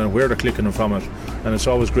clicking on it and where they're clicking from it, and it's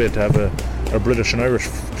always great to have a British and Irish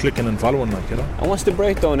clicking and following, like, you know. And what's the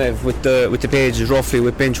breakdown, Ev, with the pages roughly,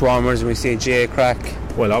 with bench warmers, and we say J Crack?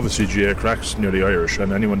 Well, obviously GA Crack's nearly Irish,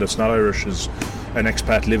 and anyone that's not Irish is an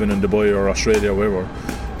expat living in Dubai or Australia or wherever.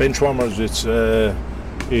 Benchwarmers, it's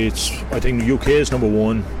I think the UK is number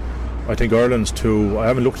 1, I think Ireland's 2, I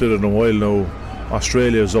haven't looked at it in a while now.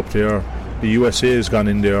 Australia's up there, the USA has gone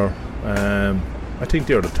in there, I think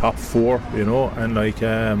they're the top 4, you know, and like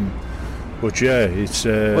but yeah, it's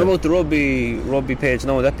what about the rugby page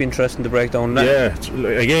now? That'd be interesting to break down that. Yeah,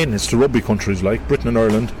 again, it's the rugby countries like Britain and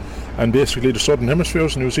Ireland, and basically the southern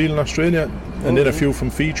hemispheres, New Zealand, Australia, and then a few from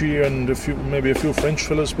Fiji, and maybe a few French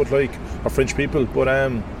fellas, but like, or French people, but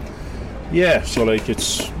yeah, so like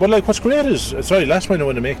it's, but like what's great is, sorry, last point I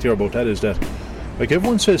want to make there about that is that, like,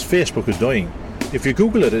 everyone says Facebook is dying. If you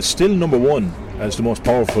Google it, it's still number 1 as the most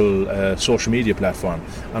powerful social media platform,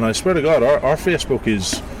 and I swear to God, our Facebook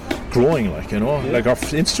is growing, like, you know. Yeah. Like, our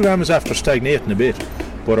Instagram is after stagnating a bit,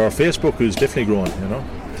 but our Facebook is definitely growing, you know.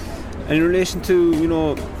 And in relation to, you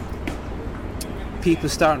know, people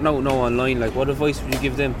starting out now online, like, what advice would you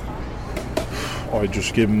give them? I'd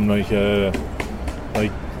just give them like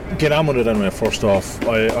get on with it anyway. First off,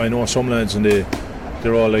 I know some lads and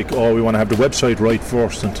they're all like, oh, we want to have the website right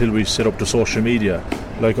first until we set up the social media.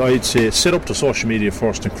 Like, I'd say set up the social media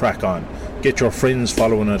first and crack on. Get your friends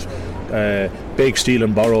following it, beg, steal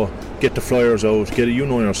and borrow, get the flyers out, get it, you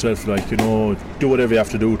know yourself, like, you know, do whatever you have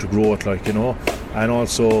to do to grow it, like, you know, and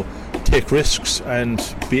also take risks and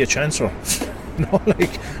be a chancer.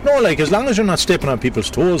 Like as long as you're not stepping on people's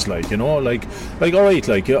toes, like, you know, like alright,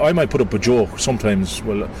 like, I might put up a joke sometimes,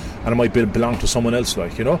 well, and it might belong to someone else,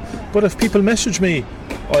 like, you know, but if people message me,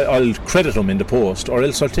 I'll credit them in the post, or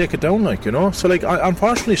else I'll take it down, like, you know. So like,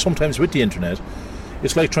 unfortunately, sometimes with the internet,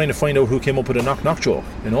 it's like trying to find out who came up with a knock joke,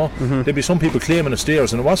 you know. There'd be some people claiming it's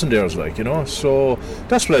theirs and it wasn't theirs, like, you know. So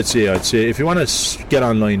that's what I'd say if you want to get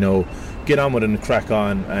online now, get on with it and crack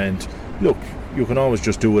on, and look, you can always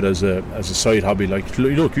just do it as a side hobby. Like,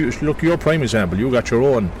 look, your prime example, you got your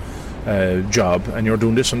own job and you're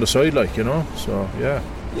doing this on the side, like, you know. So yeah,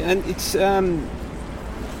 and it's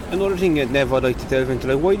another thing that Nev I'd like to delve into,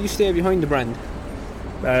 like, why do you stay behind the brand?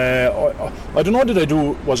 I don't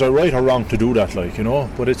know, was I right or wrong to do that, like, you know,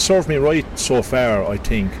 but it served me right so far, I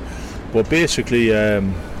think. But basically,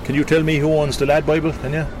 can you tell me who owns the Lad Bible,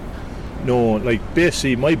 can you? No, like,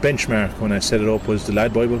 basically my benchmark when I set it up was the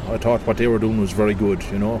Lad Bible. I thought what they were doing was very good,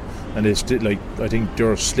 you know, and they still, like, I think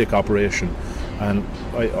they're a slick operation, and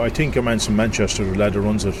I think a man from Manchester, the lad that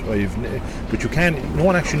runs it, but you can't, no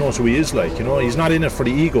one actually knows who he is, like, you know. He's not in it for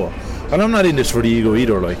the ego, and I'm not in this for the ego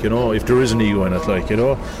either, like, you know, if there is an ego in it, like, you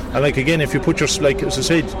know. And like, again, if you put your, like, as I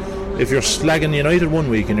said, if you're slagging United one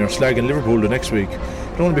week and you're slagging Liverpool the next week, you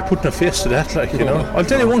don't want to be putting a face to that, like, you know. I'll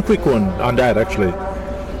tell you one quick one on that, actually.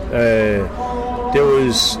 There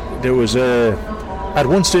was at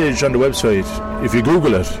one stage on the website, if you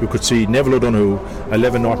Google it, you could see Neville O'Donoghue,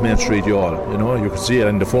 11 North Main Street, Youghal, you know, you could see it,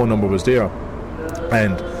 and the phone number was there,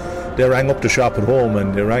 and they rang up the shop at home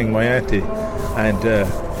and they rang my auntie, and the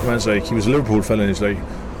man's like, he was a Liverpool fella, and he's like,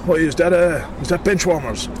 oh, is that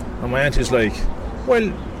Benchwarmers? And my auntie's like,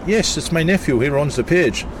 well, yes, it's my nephew, he runs the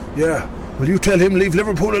page. Yeah, will you tell him leave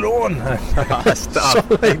Liverpool alone? Stop.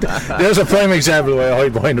 So, like, there's a prime example why I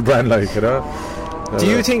hide behind the brand, like, you know. Do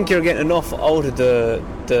you think you're getting enough out of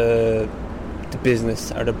the business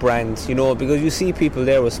or the brand, you know, because you see people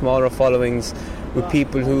there with smaller followings, with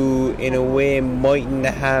people who in a way mightn't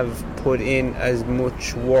have put in as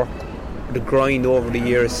much work, the grind over the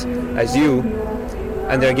years as you,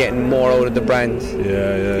 and they're getting more out of the brand,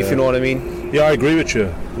 if you know what I mean. Yeah, I agree with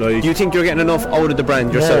you. Like, do you think you're getting enough out of the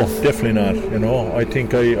brand yourself? No, definitely not, you know. I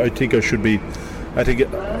think I should be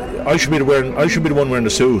the one wearing the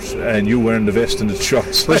suit and you wearing the vest and the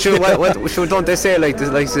shorts. Well, sure, what don't they say, like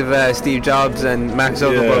the likes of Steve Jobs and Mark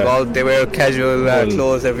Zuckerberg, all they wear casual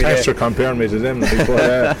clothes every day? Thanks for comparing me to them.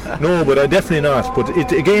 But, no, but I definitely not. But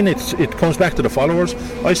it comes back to the followers.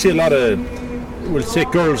 I see a lot of, we'll say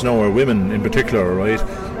girls now, or women in particular, right?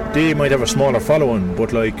 they might have a smaller following,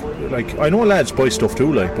 but like I know lads buy stuff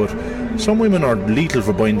too, like, but some women are lethal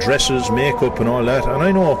for buying dresses, makeup and all that, and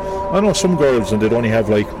I know some girls and they'd only have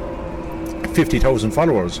like 50,000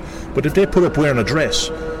 followers, but if they put up wearing a dress,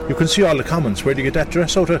 you can see all the comments, where do you get that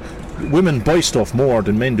dress out of? Women buy stuff more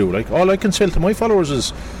than men do. Like, all I can sell to my followers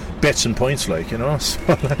is bets and points, like, you know. So,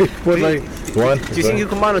 like, but like, go on. Do you think you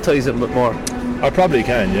can monetize it a bit more? I probably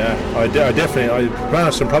can, yeah. I definitely, to be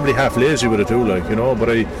honest, I'm probably half lazy with it too, like, you know, but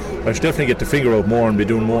I should definitely get the finger out more and be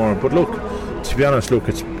doing more. But look, to be honest, look,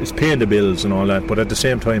 it's paying the bills and all that, but at the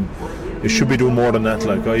same time, it should be doing more than that.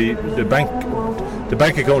 Like, the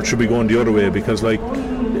bank account should be going the other way, because, like,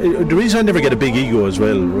 the reason I never get a big ego as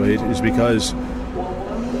well, right, is because,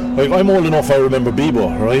 like, I'm old enough, I remember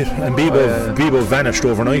Bebo, right, and Bebo vanished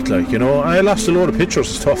overnight, like, you know. I lost a load of pictures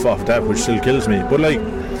and stuff off that, which still kills me, but, like,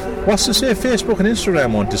 what's to say Facebook and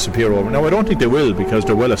Instagram won't disappear over? Now, I don't think they will, because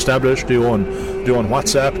they're well established. They own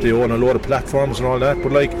WhatsApp, they own a load of platforms and all that.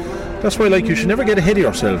 But, like, that's why, like, you should never get ahead of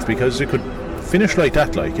yourself, because it could finish like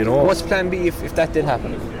that, like, you know. What's plan B if that did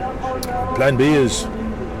happen? Plan B is,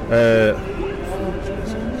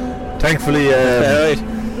 thankfully,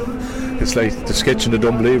 it's like the sketch in the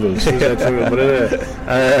Dumb-Believers.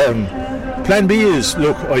 Plan B is,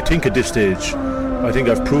 look, I think at this stage, I think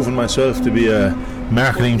I've proven myself to be a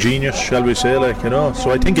marketing genius, shall we say, like, you know.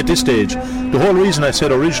 So I think at this stage, the whole reason I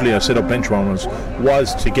set up Benchwarmers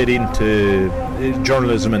was to get into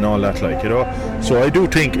journalism and all that, like, you know. So I do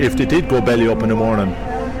think if they did go belly up in the morning,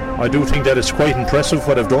 I do think that it's quite impressive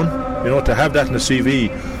what I've done, you know, to have that in the CV.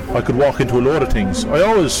 I could walk into a load of things.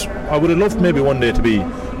 I would have loved maybe one day to be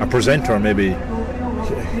a presenter, maybe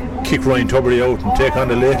kick Ryan Tubridy out and take on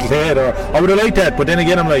the late, or I would have liked that, but then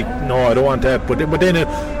again I'm like, no, I don't want that. But then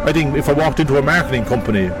I think if I walked into a marketing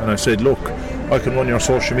company and I said, look, I can run your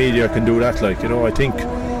social media, I can do that, like, you know, I think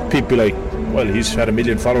people be like, well, he's had 1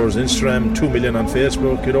 million followers on Instagram, 2 million on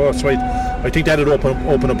Facebook, you know. So I think that'd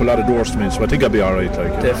open up a lot of doors to me. So I think I'd be alright,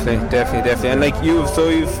 like, definitely. And like you've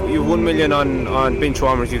 1 million on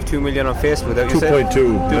Benchwarmers, you've 2 million on Facebook.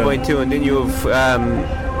 2.2, and then you've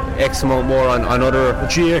X amount more on other.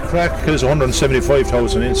 GA Crack has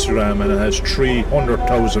 175,000 Instagram and it has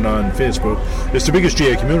 300,000 on Facebook. It's the biggest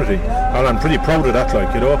GA community, and I'm pretty proud of that,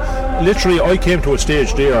 like, you know. Literally, I came to a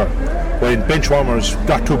stage there when Benchwarmers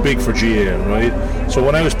got too big for GA, right? So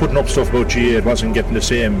when I was putting up stuff about GA, it wasn't getting the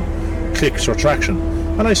same clicks or traction,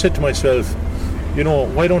 and I said to myself, you know,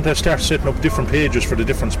 why don't I start setting up different pages for the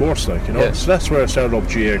different sports, like, you know. Yeah. So that's where I started up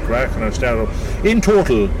GA Crack, and I started up, in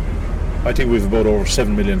total, I think we've about over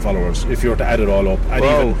 7 million followers if you were to add it all up. And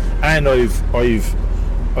wow. I've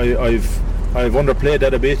underplayed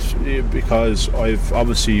that a bit, because I've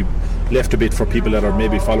obviously left a bit for people that are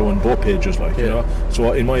maybe following both pages, like, you know.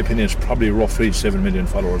 So in my opinion, it's probably roughly 7 million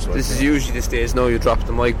followers. Like, this is usually the stage now you drop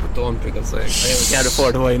the mic, but don't, because I can't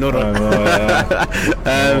afford to buy another.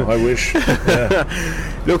 I wish. Yeah.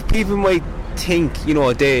 Look, people might think, you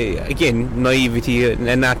know, naivety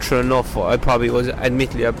and natural enough. I probably wasn't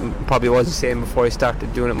the same before I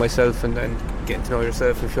started doing it myself, and then getting to know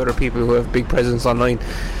yourself and other people who have big presence online,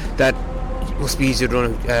 that it must be easier to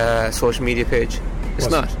run a social media page. It's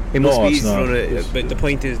not. It must be easy to run it. But the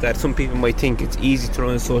point is that some people might think it's easy to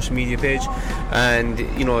run a social media page, and,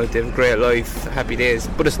 you know, they have a great life, happy days,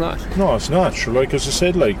 but it's not. No, it's not. Sure, like as I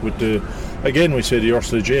said, like with the, again, we say the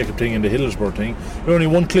Ursula Jacob thing and the Hillsborough thing, you're only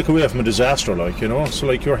one click away from a disaster, like, you know. So,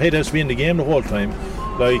 like, your head has to be in the game the whole time.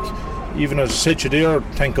 Like, even as I said to you there,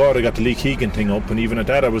 thank God I got the Lee Keegan thing up, and even at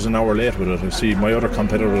that I was an hour late with it. I see my other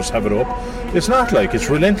competitors have it up. It's not, like, it's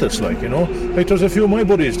relentless, like, you know. Like, there's a few of my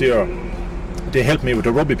buddies there, they helped me with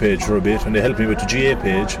the rugby page for a bit, and they helped me with the GA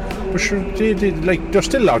page, but sure, they're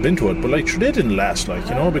still logged into it, but, like, sure, they didn't last, like,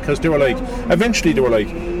 you know, because they were like, eventually they were like,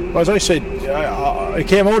 as I said, it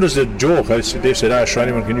came out as a joke. They said, sure,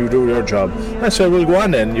 anyone, can you do your job? I said, well, go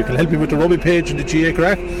on then, you can help me with the rugby page and the GA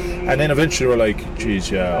Crack. And then eventually they were like, geez,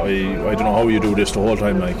 yeah, I don't know how you do this the whole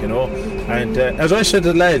time, like, you know. And as I said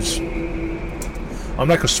to the lads, I'm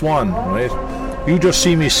like a swan, right? You just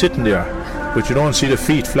see me sitting there, but you don't see the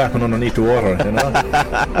feet flapping underneath the water, you know.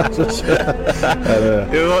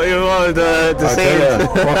 You want the same.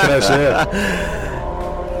 What can I say?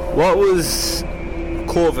 What was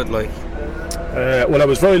COVID like? Well, I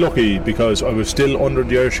was very lucky because I was still under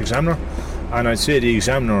the Irish Examiner, and I'd say the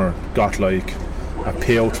Examiner got like a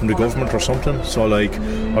payout from the government or something, so like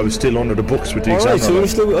I was still under the books with the Examiner.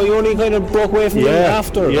 So you only kind of broke away from them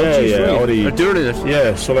after? Or during it?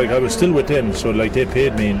 Yeah, so like I was still with them, so like they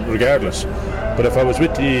paid me regardless. But if I was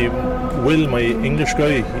with the Will, my English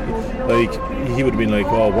guy, like he would have been like,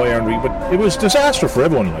 oh, why aren't we? But it was disaster for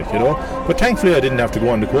everyone, like, you know. But thankfully I didn't have to go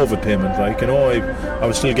on the COVID payment, like, you know. I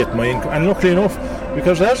was still getting my income, and luckily enough,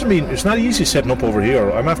 because it's not easy setting up over here.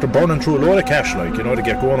 I'm after burning through a load of cash, like, you know, to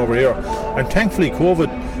get going over here. And thankfully COVID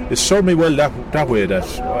has served me well that way,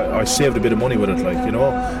 that I saved a bit of money with it, like, you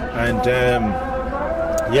know. And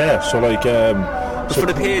so like But for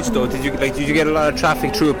the page though, did you get a lot of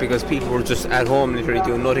traffic through it because people were just at home literally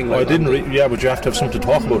doing nothing? Like, I didn't. But you have to have something to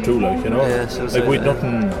talk about too, like, you know. Yeah, so like we'd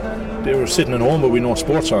nothing. They were sitting at home, but we no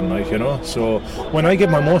sports on, like, you know. So when I get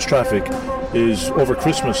my most traffic is over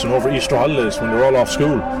Christmas and over Easter holidays when they're all off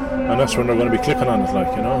school, and that's when they're going to be clicking on it,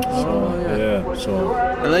 like, you know. So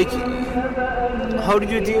and like, how did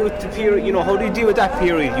you deal with the period? You know, how did you deal with that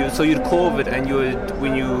period? So you had COVID, and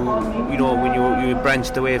when you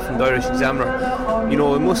branched away from the Irish Examiner, you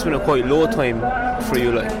know, it must have been a quite low time for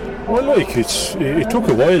you, like. Well, like, it took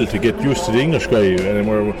a while to get used to the English guy, and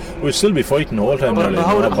we'll still be fighting the whole time. But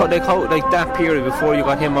how that period before you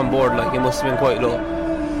got him on board, like, it must have been quite low.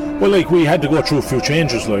 Well, like, we had to go through a few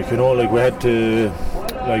changes, like, you know, like we had to,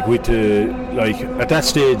 like at that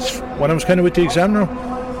stage when I was kind of with the Examiner.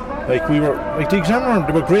 Like, we were, like, the Examiner,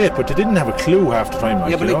 they were great, but they didn't have a clue half the time.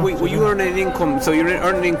 Like, yeah, but like, were you earning an income? So you're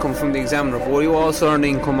earning income from the Examiner, but were you also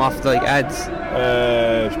earning income off like ads?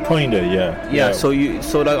 Kinda, yeah. Yeah. So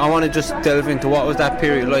like, I want to just delve into what was that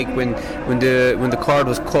period like when the cord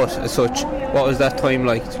was cut as such. What was that time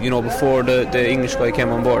like? You know, before the English guy came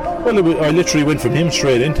on board. Well, I literally went from him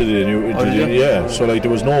straight into the new. Yeah. So like,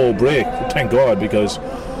 there was no break. Thank God, because.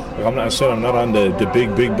 I'm not on the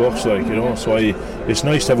big bucks, like, you know, so it's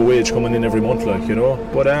nice to have a wage coming in every month, like, you know.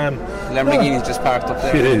 But Lamborghini's just parked up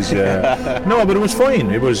there. It is, yeah. No, but it was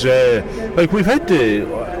fine. It was like, we've had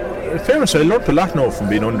in fairness, I learnt a lot now from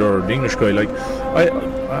being under the English guy. Like,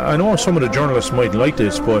 I know some of the journalists might like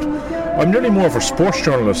this, but I'm nearly more of a sports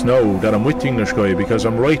journalist now that I'm with the English guy, because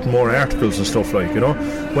I'm writing more articles and stuff, like, you know.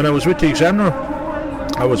 When I was with the Examiner,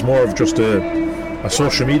 I was more of just a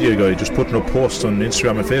social media guy, just putting up posts on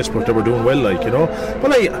Instagram and Facebook that were doing well, like, you know.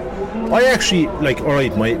 But I actually, like,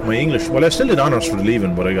 alright, my English, well, I still did honours for the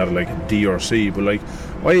leaving, but I got like a D or C. But like,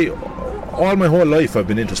 all my whole life I've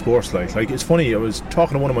been into sports, like it's funny, I was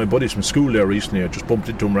talking to one of my buddies from school there recently. I just bumped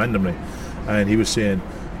into him randomly, and he was saying,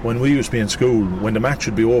 when we used to be in school, when the match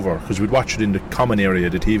would be over, because we'd watch it in the common area,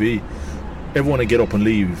 the TV, everyone would get up and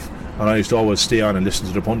leave, and I used to always stay on and listen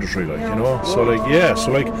to the punditry, like, you know. So like, yeah,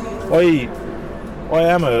 so like, I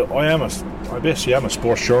basically am a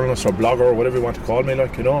sports journalist or blogger or whatever you want to call me,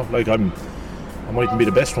 like, you know. Like, I mightn't be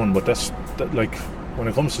the best one, but that, like, when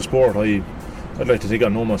it comes to sport, I'd like to think I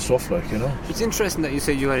know my stuff, like, you know. It's interesting that you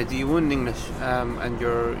said you had a D1 in English, and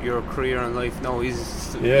your career in life now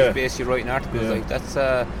is basically writing articles. Like, that's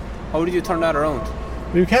how did you turn that around?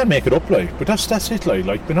 You can't make it up, like, but that's it,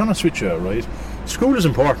 like being honest with you, right? School is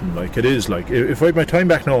important, like, it is. Like, if I had my time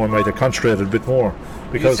back now, I might have concentrated a bit more.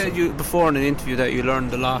 Because you said before in an interview that you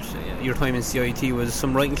learned a lot. Your time in CIT was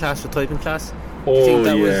some writing class or typing class. Oh, think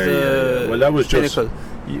that was well, that was pinnacle?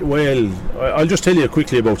 Well, I'll just tell you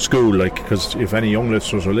quickly about school, like, because if any young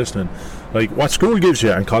listeners are listening, like, what school gives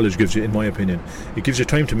you and college gives you, in my opinion, it gives you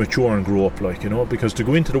time to mature and grow up, like, you know, because to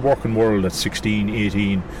go into the working world at 16,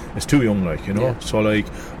 18 is too young, like, you know. Yeah. So like,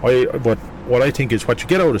 but what I think is what you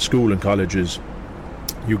get out of school and college is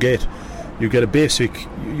you get a basic,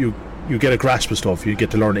 you get a grasp of stuff. You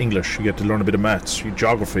get to learn English, you get to learn a bit of maths,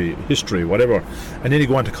 geography, history, whatever, and then you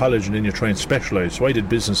go on to college and then you try and specialise. So I did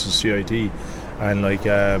business at CIT, and like,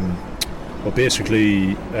 but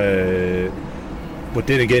basically, but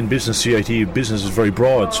then again, business is very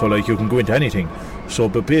broad, so like, you can go into anything. So,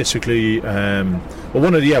 but basically,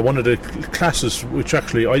 one of the classes, which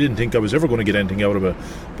actually I didn't think I was ever going to get anything out of it,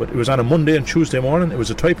 but it was on a Monday and Tuesday morning. It was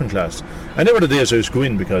a typing class, and they were the days I was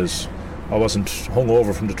going because I wasn't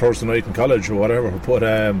hungover from the Thursday night in college or whatever.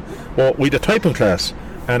 But we had a typing class,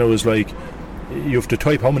 and it was like, you have to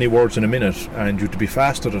type how many words in a minute, and you have to be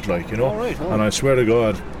fast at it, like, you know. And I swear to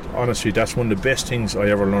God, honestly, that's one of the best things I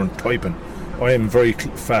ever learned, typing. I am very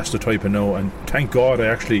fast at typing now, and thank God I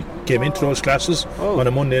actually came into those classes on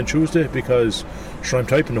a Monday and Tuesday, because I'm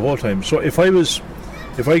typing the whole time. So if I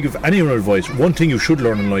give anyone advice, one thing you should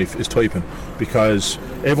learn in life is typing, because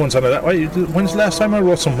everyone's on it. When's the last time I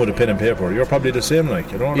wrote something with a pen and paper? You're probably the same, like,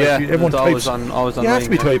 you know. Yeah, like, everyone types. Always on you have to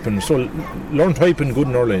be typing, so learn typing good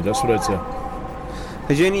and early. That's what I'd say.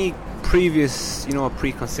 Had you any previous, you know,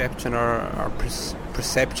 preconception or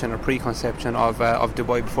perception or preconception of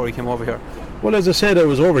Dubai before you came over here? Well, as I said, I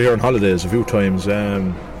was over here on holidays a few times.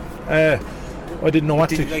 I didn't know what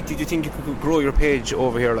Did you think you could grow your page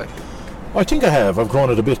over here, like? I think I have. I've grown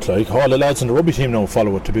it a bit. Like all the lads in the rugby team now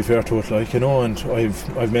follow it. To be fair to it, like, you know, and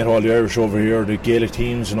I've met all the Irish over here, the Gaelic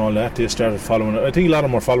teams and all that. They started following it. I think a lot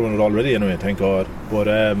of them are following it already. Anyway, thank God. But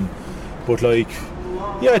like,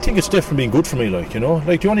 yeah, I think it's definitely been good for me. Like, you know,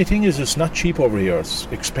 like the only thing is it's not cheap over here. It's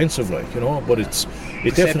expensive. Like, you know, but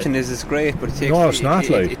perception is it's great, but it takes it's not.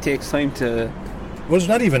 It takes time to. Well, it's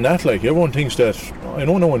not even that. Like, everyone thinks that I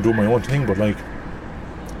know no one do my own thing, but like,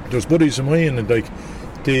 there's buddies of mine and like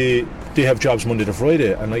they have jobs Monday to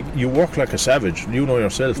Friday, and like you work like a savage, you know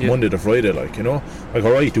yourself. Yeah. Monday to Friday, like, you know, like,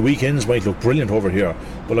 alright, the weekends might look brilliant over here,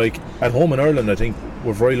 but like at home in Ireland, I think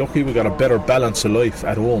we're very lucky. We got a better balance of life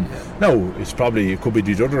at home. Now it could be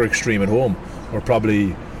the other extreme at home, or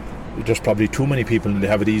there's probably too many people and they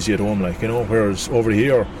have it easy at home, like, you know, whereas over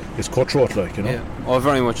here it's cutthroat, like, you know. Yeah. Oh,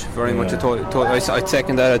 very much. I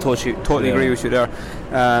second that. I totally agree with you there.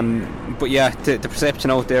 But yeah, the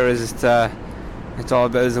perception out there is it's all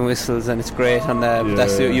bells and whistles and it's great, and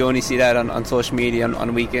you only see that on social media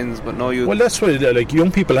on weekends. But no, well, that's why like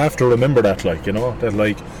young people have to remember that, like, you know, that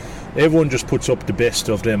like everyone just puts up the best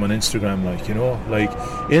of them on Instagram, like, you know, like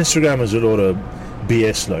Instagram is a load of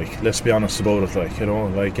BS, like, let's be honest about it, like, you know,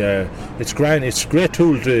 like it's a great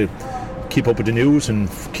tool to keep up with the news and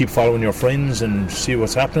keep following your friends and see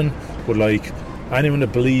what's happening, but like anyone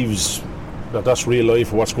that believes that that's real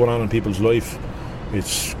life or what's going on in people's life,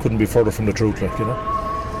 it couldn't be further from the truth, like, you know.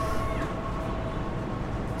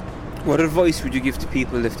 What advice would you give to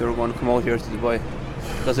people if they were going to come out here to Dubai?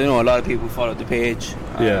 Because I know a lot of people follow the page.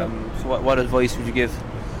 So what advice would you give?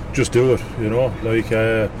 Just do it, you know. Like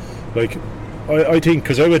I think,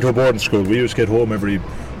 because I went to a boarding school, we used to get home every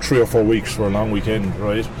 3 or 4 weeks for a long weekend,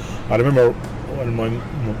 right? And I remember when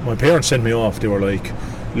my parents sent me off, they were like,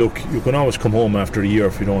 look, you can always come home after a year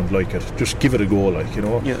if you don't like it. Just give it a go, like, you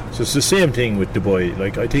know. Yeah. So it's the same thing with Dubai.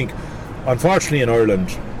 Like, I think, unfortunately, in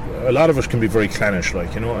Ireland, a lot of us can be very clannish,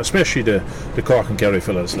 like, you know, especially the Cork and Kerry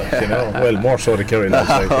fellas, like, you know. Well, more so the Kerry lads,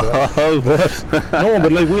 like, you know.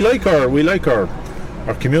 But like we like our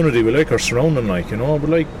community, we like our surrounding, like, you know.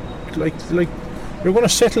 But like you're going to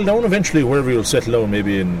settle down eventually wherever you'll settle down,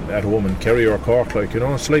 maybe at home in Kerry or Cork, like, you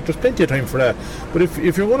know. It's like there's plenty of time for that. But if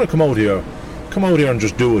you're going to come out here and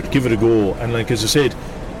just do it, give it a go. And like, as I said,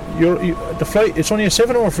 the flight, it's only a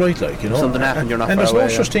 7-hour flight, like, you know. Something happened, you're not far away. And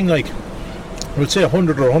there's no such thing, like, I would say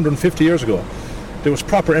 100 or 150 years ago, there was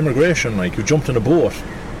proper immigration. Like, you jumped in a boat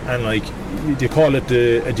and like they call it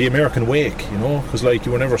the American wake, you know, because like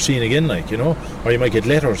you were never seen again, like, you know, or you might get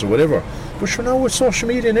letters or whatever. But sure, now with social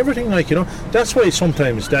media and everything, like, you know, that's why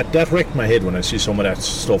sometimes that wrecked my head when I see some of that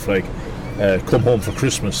stuff, like come home for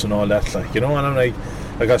Christmas and all that, like, you know. And I'm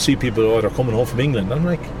like I see people, they're coming home from England. I'm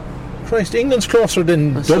like, Christ, England's closer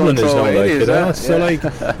than Dublin is now, like, you know. So like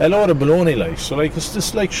a lot of baloney, like, so like it's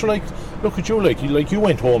just like, sure, like, look at you, like you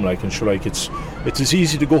went home, like, and sure, like it's as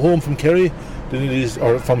easy to go home from Kerry than it is,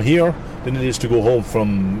 or from here, than it is to go home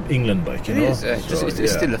from England, like, you know.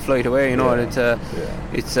 It's still a flight away, you know, and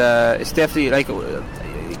it's definitely like.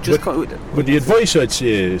 But the advice I'd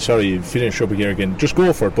say, finish up again, just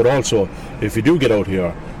go for it. But also, if you do get out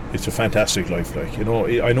here, it's a fantastic life, like, you know.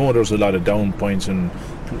 I know there's a lot of down points and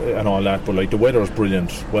all that, but like the weather is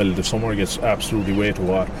brilliant. Well, the summer gets absolutely way too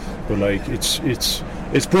hot, but like it's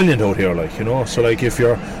brilliant out here, like, you know. So like if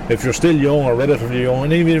you're still young or relatively young,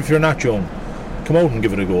 and even if you're not young, come out and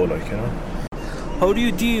give it a go, like, you know. How do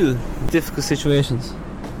you deal with difficult situations?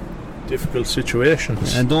 Difficult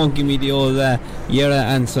situations. And don't give me the old Yera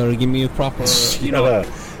answer. Give me a proper, you know.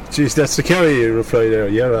 Jeez, that's the Kerry reply there,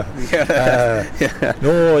 Yera.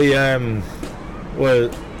 No, well,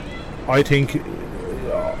 I think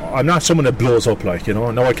I'm not someone that blows up, like, you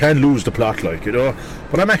know. Now I can lose the plot, like, you know,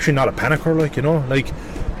 but I'm actually not a panicker, like, you know. Like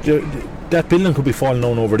that building could be falling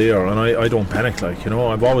down over there, and I don't panic, like, you know.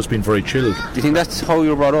 I've always been very chilled. Do you think that's how you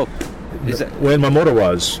were brought up? Well, my mother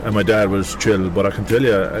was, and my dad was chill, but I can tell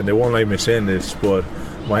you, and they won't like me saying this, but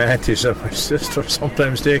my aunties and my sister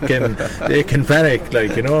sometimes they can panic,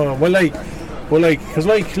 like, you know. Well, because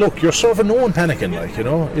like, look, you're serving no one panicking, like, you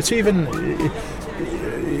know. It's even.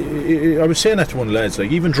 I was saying that to one of the lads,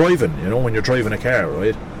 like, even driving, you know, when you're driving a car,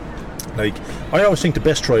 right? Like, I always think the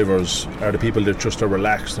best drivers are the people that just are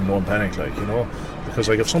relaxed and don't panic, like, you know. Because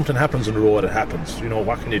like if something happens on the road, it happens. You know,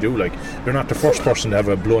 what can you do? Like, you're not the first person to have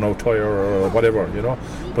a blown out tyre or whatever, you know.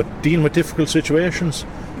 But dealing with difficult situations,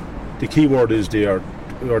 the key word is the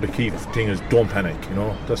key thing is don't panic, you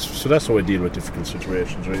know. That's how I deal with difficult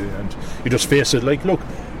situations, really. And you just face it. Like, look,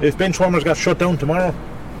 if Benchwarmers got shut down tomorrow,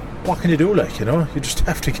 what can you do, like, you know? You just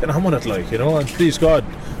have to get on with it, like, you know. And please God,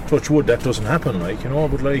 touch wood, that doesn't happen, like, you know.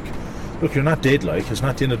 But like, look, you're not dead. Like, it's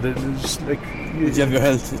not the end of the. It's like you have your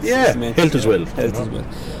health. Health as well. Health as well.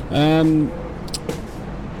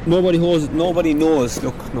 Nobody knows.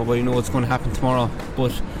 Look, nobody knows what's going to happen tomorrow.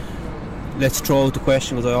 But let's throw out the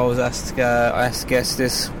question, because I always ask guests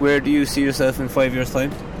this: where do you see yourself in 5 years'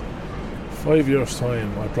 time? 5 years'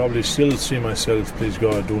 time, I probably still see myself, please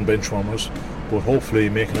God, doing bench warmers, but hopefully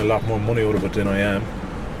making a lot more money out of it than I am.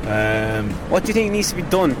 What do you think needs to be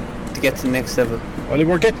done to get to the next level? Well,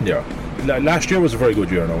 we're getting there. Last year was a very good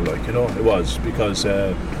year now, like, you know, it was, because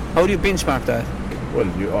how do you benchmark that? Well,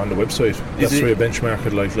 on the website. That's where you benchmark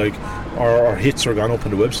it. Like our hits are gone up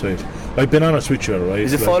on the website. I've been honest with you, right?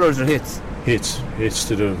 Is it like followers or hits? Hits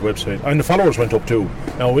to the website, and the followers went up too.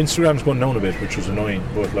 Now Instagram's gone down a bit, which is annoying,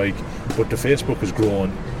 but the Facebook has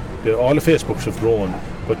grown. All the Facebooks have grown,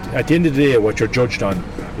 but at the end of the day, what you're judged on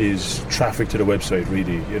is traffic to the website,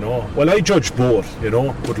 really. You know. Well, I judge both, you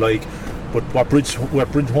know, but what brings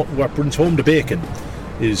home the bacon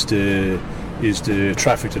is the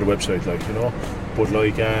traffic to the website, like, you know. But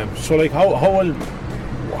so like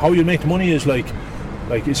how you make money is like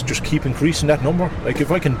it's just keep increasing that number. Like,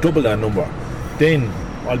 if I can double that number, then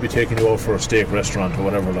I'll be taking you out for a steak restaurant or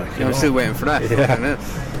whatever. Like, I'm still waiting for that. Yeah.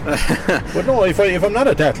 But no, if I'm not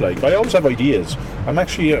at that, like, I always have ideas. I'm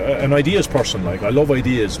actually an ideas person. Like, I love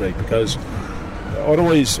ideas, like, because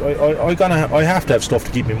otherwise I have to have stuff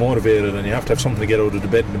to keep me motivated, and you have to have something to get out of the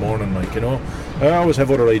bed in the morning, like, you know. I always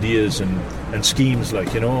have other ideas and schemes,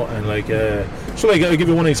 like, you know, and like so like I'll give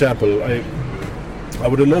you one example. I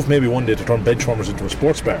would have loved maybe one day to turn benchwarmers into a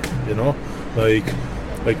sports bar, you know, like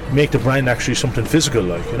make the brand actually something physical,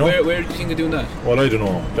 like, you know. Where do you think of doing that? Well, I don't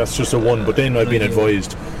know. That's just a one. But then I've been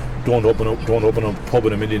advised, don't open up a pub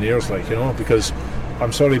in a million years, like, you know, because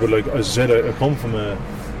I'm sorry, but like as I said, I come from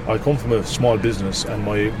a small business, and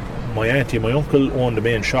my auntie and my uncle owned the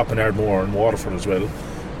main shop in Ardmore and Waterford as well,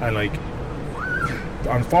 and like,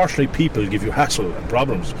 unfortunately, people give you hassle and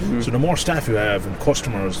problems. Mm-hmm. So the more staff you have and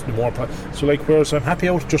customers, the more so like, whereas I'm happy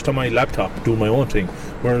out just on my laptop doing my own thing,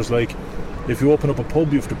 whereas like if you open up a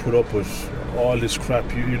pub, you have to put up with all this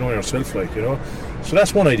crap, you know yourself, like, you know. So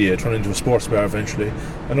that's one idea, turn into a sports bar eventually.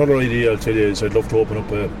 Another idea I'll tell you is I'd love to open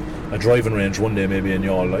up a driving range one day, maybe in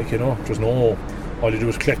Youghal, like, you know. There's no, all you do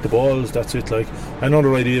is collect the balls, that's it, like.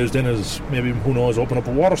 Another idea is then is maybe, who knows, open up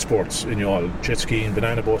a water sports in Youghal, jet skiing,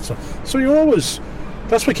 banana boats. So you're always,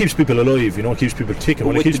 that's what keeps people alive, you know, keeps people ticking.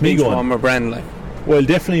 Well, it keeps me going. Benchwarmer brand, like. Well,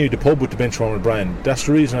 definitely the pub with the Benchwarmer brand. That's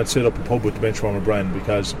the reason I'd set up a pub with the Benchwarmer brand,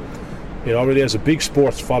 because it already has a big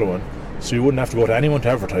sports following, so you wouldn't have to go to anyone to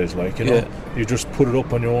advertise, like, you know. Yeah. You just put it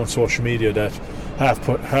up on your own social media that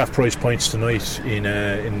half price points tonight in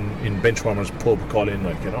Benchwarmer's pub, call in,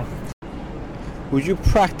 like, you know. Would you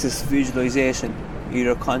practice visualization,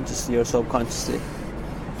 either consciously or subconsciously?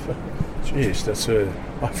 Jeez, that's I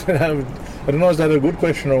don't know, is that a good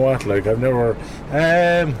question or what? Like, I've never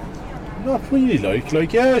not really,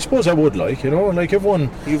 like, yeah, I suppose I would, like, you know, like,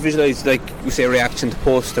 everyone. You visualise, like, you say, reaction to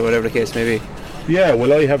post or whatever the case may be. Yeah,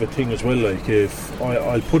 well, I have a thing as well, like, if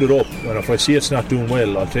I'll put it up, and if I see it's not doing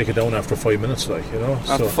well, I'll take it down after 5 minutes, like, you know.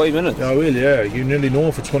 After 5 minutes? Yeah, I will, yeah. You nearly know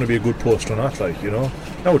if it's going to be a good post or not, like, you know.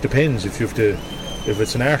 Now, it depends. If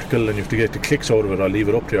it's an article and you have to get the clicks out of it, I'll leave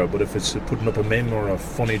it up there. But if it's putting up a meme or a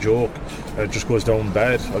funny joke, it just goes down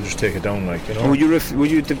bad, I'll just take it down, like, you know.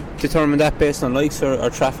 Would you determine that based on likes or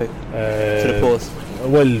traffic to the post?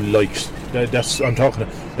 Well, likes. I'm talking.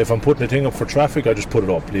 If I'm putting a thing up for traffic, I just put it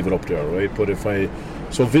up, leave it up there, right? But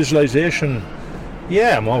so visualization,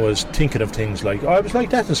 yeah, I'm always thinking of things like, I was like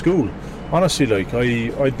that in school. Honestly, like,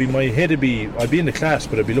 I'd be in the class,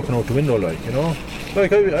 but I'd be looking out the window, like, you know,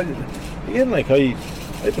 like I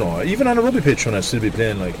don't know, even on a rugby pitch when I'd still be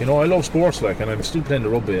playing, like, you know, I love sports, like, and I'm still playing the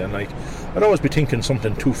rugby, and like, I'd always be thinking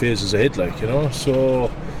something 2 phases ahead, like, you know. So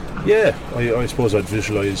yeah, I suppose I'd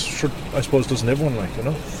visualise. Sure, I suppose doesn't everyone, like, you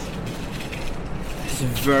know. It's a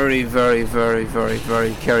very, very, very, very,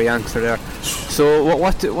 very carry answer there. So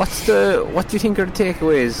what do you think are the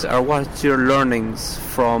takeaways, or what's your learnings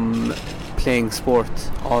from playing sport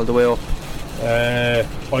all the way up? I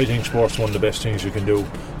think sport's one of the best things you can do.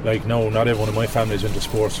 Like, no, not everyone in my family is into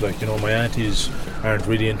sports, like, you know. My aunties aren't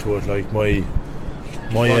really into it. Like, my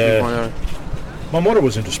mother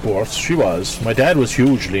was into sports. She was. My dad was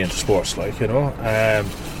hugely into sports, like, you know.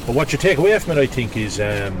 But what you take away from it, I think, is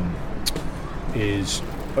I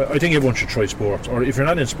think everyone should try sports, or if you're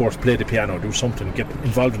not in sports, play the piano, do something, get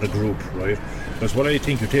involved in a group, right? Because what I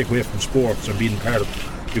think you take away from sports and being part of,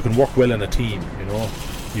 you can work well in a team, you know.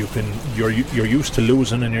 You're used to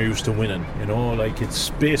losing and you're used to winning, you know, like,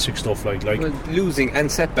 it's basic stuff, like well, losing and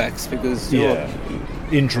setbacks, because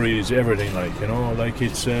injuries, everything, like, you know, like,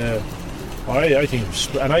 it's I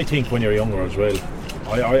think when you're younger as well,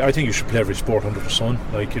 I think you should play every sport under the sun.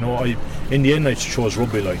 Like, you know, in the end I chose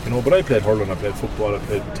rugby, like, you know, but I played hurling, I played football, I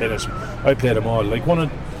played tennis, I played them all. Like,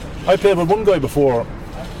 I played with one guy before.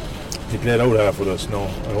 He played out half with us. No,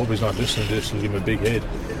 I hope he's not listening to this. He'll give him a big head.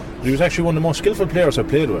 But he was actually one of the most skillful players I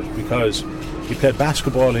played with, because he played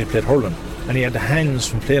basketball and he played hurling, and he had the hands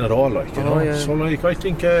from playing it all, like, you know. Yeah. So, like, I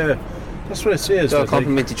think that's what it says. They all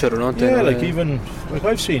complement each other, don't they? Yeah, like, even like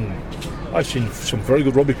I've seen some very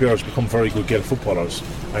good rugby players become very good Gaelic footballers,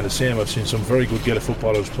 and the same, I've seen some very good Gaelic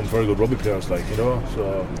footballers become very good rugby players, like, you know.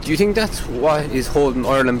 So, do you think that's what is holding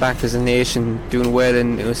Ireland back as a nation doing well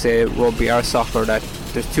in, you know, say, rugby or soccer, that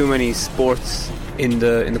there's too many sports in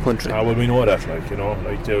the country? Well, we know that, like, you know,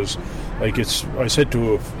 like, there's, like, I said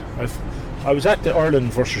to, I was at the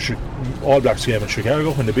Ireland versus All Blacks game in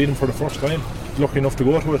Chicago when they beat them for the first time. Lucky enough to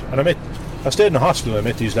go to it, and I stayed in the hostel and I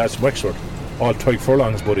met these lads from Wexford, all Tyke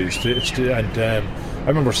Furlong's buddies, and I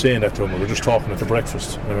remember saying that to them. We were just talking at the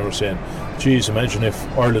breakfast, and I remember saying, geez, imagine if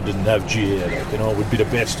Ireland didn't have GA, like, you know, we'd be the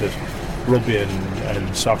best at rugby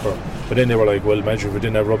and soccer. But then they were like, well, imagine if we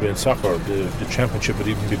didn't have rugby and soccer, the championship would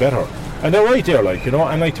even be better. And they're right there, like, you know.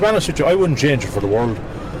 And, like, to be honest with you, I wouldn't change it for the world.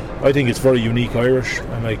 I think it's very unique Irish,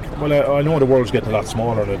 and, like, well, I know the world's getting a lot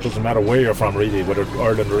smaller, and it doesn't matter where you're from, really, whether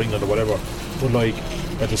Ireland or England or whatever, but, like,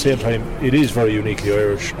 at the same time, it is very uniquely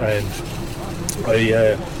Irish. And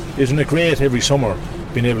isn't it great every summer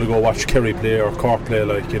being able to go watch Kerry play or Cork play,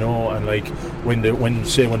 like, you know, and, like, when the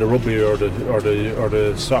rugby or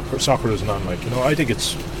the soccer isn't on, like, you know.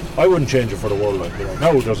 I wouldn't change it for the world, like, you know.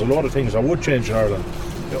 Now there's a lot of things I would change in Ireland.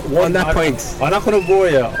 On that point, I'm not going to bore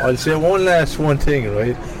you. I'll say one thing,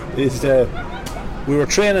 right? Is that we were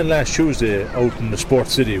training last Tuesday out in the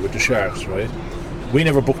Sports City with the Sharks, right? We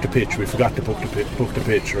never booked a pitch. We forgot to book the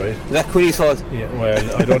pitch, right? Is that Queenie's fault? Yeah, well,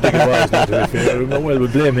 I don't think it was, not to be fair. Well, we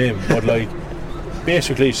blame him, but, like,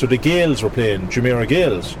 basically, so the Gaels were playing, Jumeirah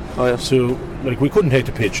Gaels. Oh, yeah. So, like, we couldn't take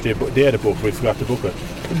the pitch. They had a book. We forgot to book it.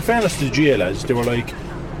 In fairness to the GA lads, they were like,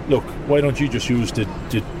 look, why don't you just use the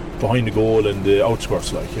behind the goal and the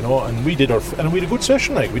outskirts, like, you know. And we had a good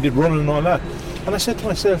session, like, we did running and all that. And I said to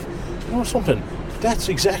myself, you know something, that's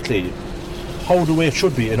exactly how the way it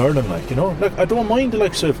should be in Ireland, like, you know. Like, I don't mind the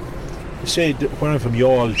likes of, say, where I'm from,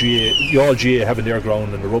 Youghal GA having their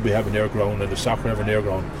ground, and the rugby having their ground, and the soccer having their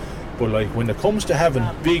ground. But, like, when it comes to having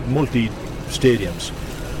big multi-stadiums,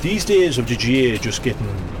 these days of the GA just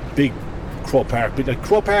getting big Croke Park, but, like,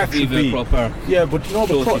 Croke Park should be... Croke Park. Yeah, but, you know,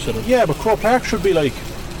 but Croke Park should be, like,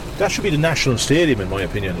 that should be the national stadium, in my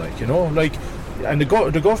opinion, like, you know, like, and the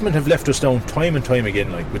government have left us down time and time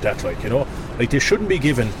again, like, with that, like, you know, like, they shouldn't be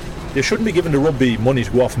giving the rugby money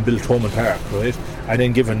to go off and build Thomond Park, right, and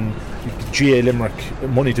then giving GA Limerick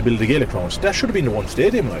money to build the Gaelic grounds. That should have been the one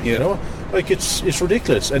stadium, like, you know, like, it's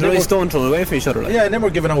ridiculous. And they're stone thrown away from each other, like. Yeah, and then we're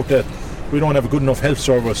giving out that we don't have a good enough health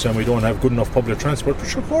service and we don't have good enough public transport. But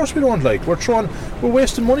sure, of course we don't, like, we're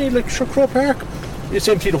wasting money, like, sure, Croke Park, it's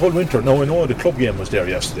empty the whole winter. Now, I know the club game was there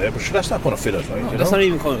yesterday, but sure, that's not going to fill it, like, no, you that's know? Not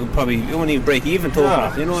even going to, probably, you won't even break even to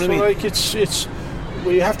it, you know what I mean? Like, it's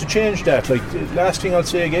we have to change that. Like, the last thing I'll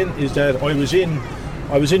say again is that I was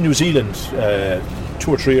in New Zealand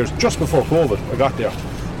 2 or 3 years just before COVID. I got there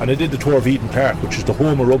and I did the tour of Eden Park, which is the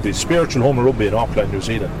home of rugby, spiritual home of rugby in Auckland, New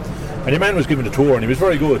Zealand. And the man was giving the tour and he was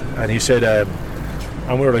very good, and he said,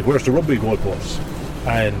 and we were like, where's the rugby goalposts?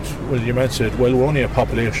 And well, your man said, well, we're only a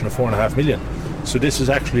population of 4.5 million, so this is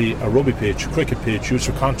actually a rugby pitch, cricket pitch, used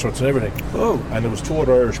for concerts and everything. Oh. And there was 2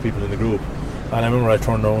 other Irish people in the group. And I remember I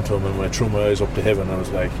turned around to him and I threw my eyes up to heaven. I was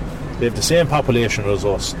like, they have the same population as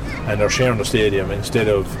us and they're sharing the stadium, instead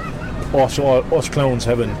of us clowns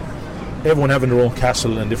everyone having their own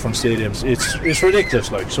castle and different stadiums. It's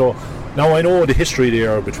ridiculous, like. So now I know the history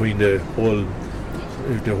there between the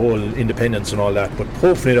whole independence and all that, but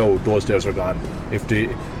hopefully now those days are gone. If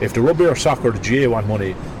the rugby or soccer, the GA want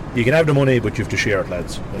money, you can have the money, but you have to share it,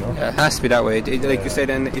 lads, you know? It has to be that way. Like you said,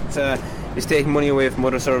 and it's taking money away from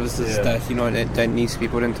other services that, you know, that needs to be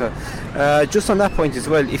put into. Just on that point as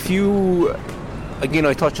well, if you, again,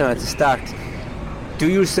 I touched on it at the start, do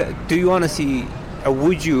you honestly, or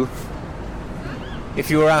would you, if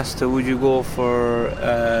you were asked to, would you go for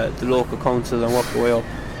the local council and work your way up?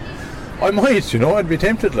 I might, you know, I'd be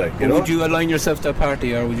tempted, like, you know. Would you align yourself to a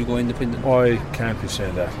party, or would you go independent? I can't be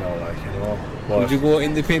saying that now, like, you know. Would you go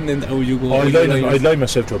independent, or would you go... I'd line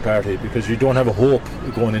myself to a party, because you don't have a hope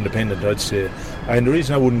of going independent, I'd say. And the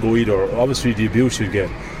reason I wouldn't go either, obviously the abuse you'd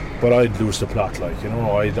get, but I'd lose the plot, like, you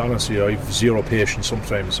know. I've zero patience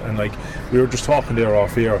sometimes, and, like, we were just talking there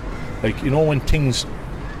off air, like, you know, when things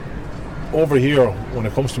over here, when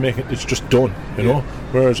it comes to making it, it's just done, you know.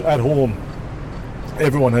 Whereas at home,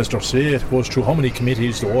 everyone has their say. It goes through how many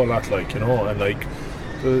committees, the whole lot, like, you know, and like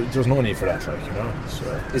there's no need for that, like, you know. So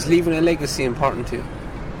is leaving a legacy important to you?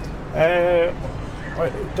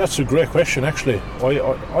 That's a great question, actually.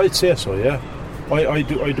 I'd say so. Yeah, I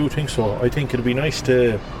do think so. I think it'd be nice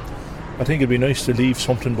to leave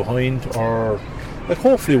something behind, or like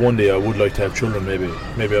hopefully one day I would like to have children.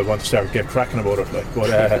 Maybe I want to get cracking about it. Like,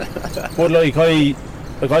 but like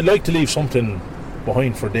I'd like to leave something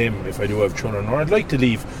behind for them if I do have children, or I'd like to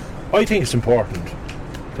leave. I think it's important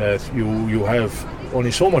that you have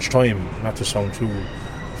only so much time. Not to sound too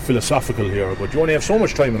philosophical here, but you only have so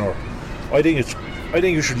much time on earth. I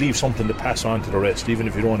think you should leave something to pass on to the rest, even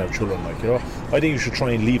if you don't have children. Like, you know, I think you should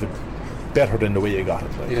try and leave it better than the way you got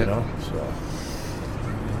it. Like, you know. So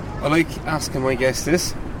I like asking my guests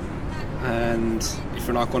this, and if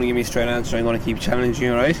you're not going to give me a straight answer, I'm going to keep challenging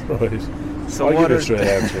you, right? Right. So I'll give you a straight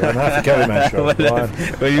answer. I'm half a carry man, sure.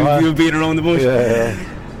 You'll beat around the bush. Yeah.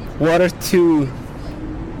 What are 2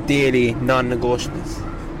 daily non-negotiables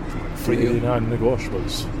for you?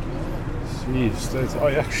 Non-negotiables. Jeez,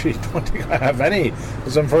 I actually don't think I have any,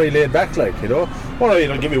 because I'm very laid back, like, you know. Well,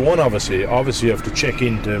 I'll give you one, obviously. Obviously, you have to check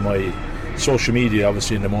into my social media,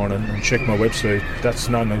 obviously, in the morning, and check my website. That's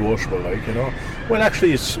non-negotiable, like, you know. Well,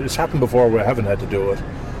 actually, it's happened before where I haven't had to do it.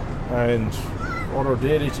 And other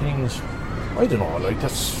daily things, I don't know, like,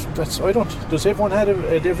 does everyone have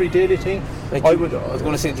an every daily thing? Like I was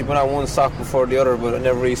going to say, you put on one sock before the other, but I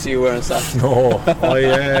never really see you wearing socks. No,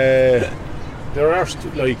 there are,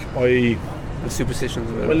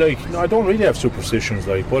 superstitions. Well, like, no, I don't really have superstitions,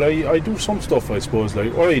 like, but I do some stuff, I suppose,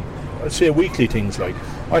 like, I'd say weekly things, like,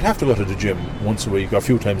 I'd have to go to the gym once a week, or a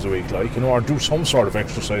few times a week, like, you know, or do some sort of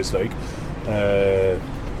exercise, like,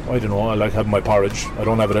 I don't know, I like having my porridge. I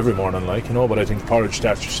don't have it every morning, like, you know, but I think porridge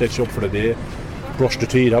sets you up for the day. Brush the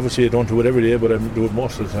teeth, obviously I don't do it every day, but I do it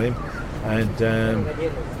most of the time. And and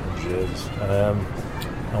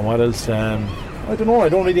what else? I don't know. I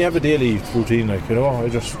don't really have a daily routine, like, you know. I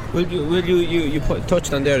just. You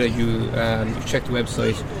touched on there that you check the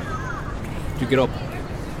website. Do you get up?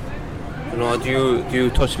 You know, do you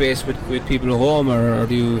touch base with people at home, or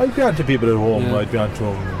do you? I'd be on to people at home. Yeah. I'd be on to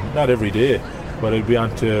them not every day, but I'd be on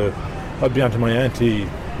to my auntie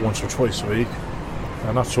once or twice a week.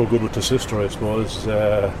 I'm not so good with the sister, I suppose.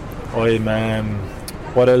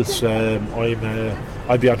 What else?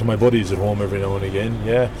 I'd be on to my buddies at home every now and again,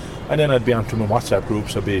 yeah. And then I'd be on to my WhatsApp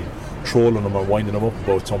groups. I'd be trolling them or winding them up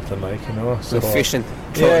about something, like, you know. So fishing.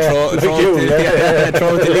 Throw the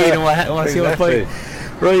lead and what's your point?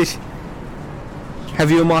 Right. Have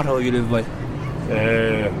you a motto you live by?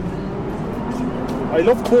 I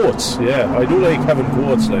love quotes, yeah. I do like having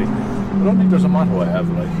quotes, like. I don't think there's a motto I have,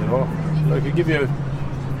 like, you know. I could give you.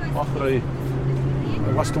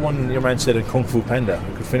 What's the one your man said in Kung Fu Panda?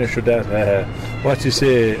 I could finish with that. What do you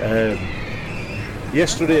say?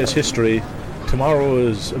 Yesterday is history, tomorrow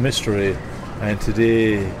is a mystery, and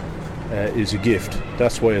today is a gift.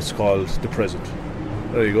 That's why it's called the present.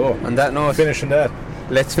 There you go. On that note, finishing that.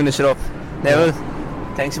 Let's finish it up. Neville,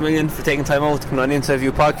 thanks a million for taking time out to come on the Inside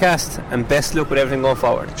View podcast, and best luck with everything going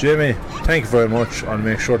forward. Jamie, thank you very much. I'll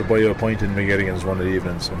make sure to buy you a pint in McGettigan's one of the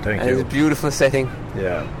evenings, and thank you. It's a beautiful setting.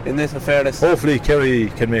 Yeah. Isn't it, in fairness? Hopefully Kerry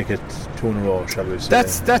can make it 2 in a row, shall we say.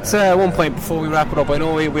 That's one point before we wrap it up. I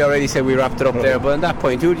know we already said we wrapped it up there, but on that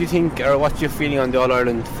point, who do you think, or what's your feeling on the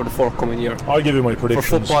All-Ireland for the forthcoming year? I'll give you my predictions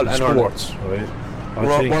for football and sports, Ireland.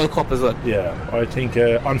 Right? World Cup as well. Yeah, I think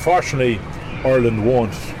unfortunately Ireland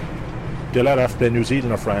won't. They'll either have to play New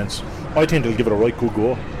Zealand or France. I think they'll give it a right good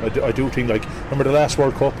go. I do think, like, remember the last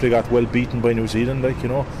World Cup, they got well beaten by New Zealand, like, you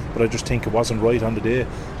know, but I just think it wasn't right on the day.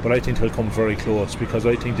 But I think they'll come very close, because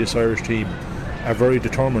I think this Irish team are very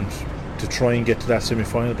determined to try and get to that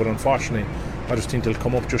semi-final, but unfortunately I just think they'll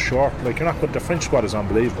come up just short. Like, you're not good. The French squad is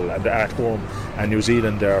unbelievable, and they're at home, and New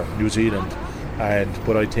Zealand,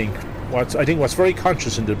 but I think what's very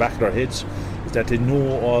conscious in the back of their heads is that they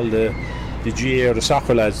know all the GA or the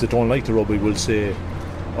soccer lads that don't like the rugby will say,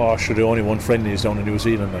 oh, sure, they only won friendlies down in New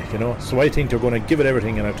Zealand, like, you know. So I think they're going to give it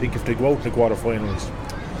everything, and I think if they go out in the quarterfinals,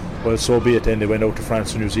 well, so be it. Then they went out to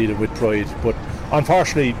France and New Zealand with pride, but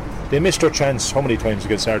unfortunately they missed their chance how many times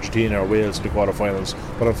against Argentina or Wales in the quarterfinals.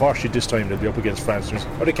 But unfortunately this time they'll be up against France,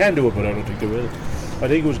 or they can do it, but I don't think they will. I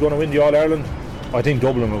think who's going to win the All-Ireland? I think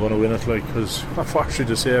Dublin are going to win it, like, because unfortunately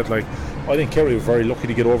to say it, like, I think Kerry were very lucky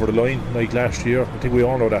to get over the line, like, last year. I think we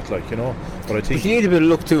all know that, like, you know. But I think you need a bit of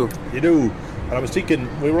luck too. You do. And I was thinking,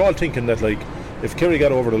 we were all thinking that, like, if Kerry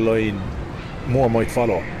got over the line, more might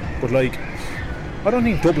follow. But, like, I don't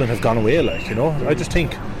think Dublin have gone away, like, you know. I just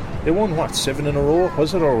think they won, 7 in a row,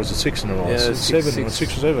 was it, or was it 6 in a row? Yeah, 6 or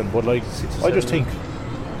 7. But, like, I just think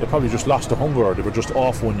they probably just lost the hunger. They were just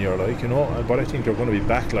off one year, like, you know. But I think they're going to be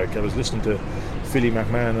back. Like, I was listening to Philly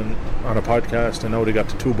McMahon on a podcast, and now they got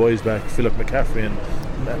the two boys back, Philip McCaffrey and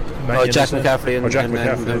Jack McCaffrey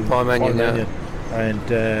and Paul Mannion.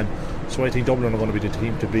 And so I think Dublin are going to be the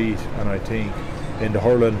team to beat, and I think in the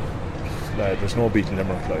hurling, there's no beating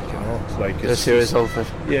Limerick, like, you know. It's like it's serious hope for it.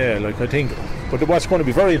 Yeah, like, I think, but what's going to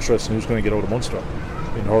be very interesting, who's going to get out of Munster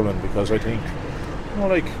in hurling, because I think, you know,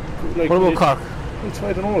 like what about Cork?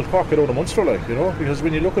 I don't know, will Cork get out of Munster, like, you know, because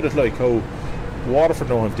when you look at it, like how Waterford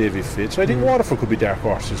now have Davy Fitz, I think Waterford could be dark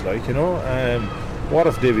horses, like, you know.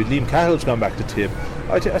 Waterford, Liam Cahill's gone back to Tib.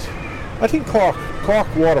 I think Cork,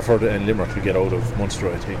 Waterford and Limerick will get out of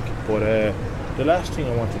Munster, I think. But the last thing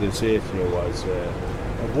I wanted to say to you was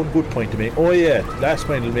one good point to make. Oh yeah, last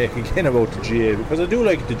point I'll make again about the GA, because I do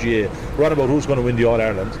like the GA. We're on about who's going to win the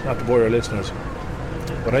All-Ireland, not to bore our listeners.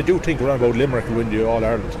 But I do think we're on about Limerick will win the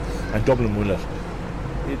All-Ireland and Dublin will it.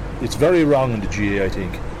 It's very wrong in the GA, I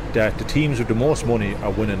think, that the teams with the most money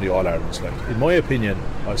are winning the All-Irelands. Like, in my opinion,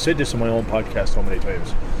 I've said this in my own podcast so many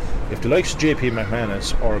times, if the likes of JP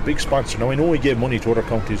McManus or a big sponsor, now I know he gave money to other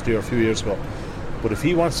counties there a few years ago, but if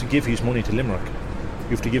he wants to give his money to Limerick,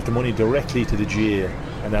 you have to give the money directly to the GA,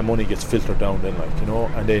 and that money gets filtered down then, like, you know,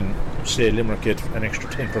 and then say Limerick get an extra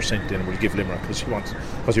 10% then we'll give Limerick because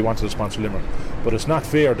he wanted to sponsor Limerick. But it's not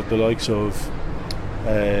fair that the likes of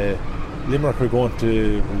Limerick are going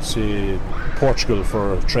to, we'll say, Portugal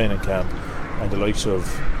for a training camp, and the likes of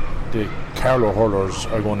the Carlow hurlers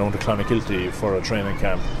are going down to Clonakilty for a training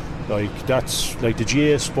camp. Like, that's like, the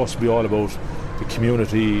GA is supposed to be all about the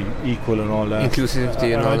community, equal and all that,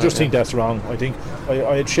 inclusivity, and all I just think yeah. that's wrong. I think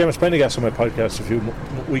I had Seamus Prendergast on my podcast a few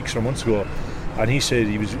weeks or months ago, and he said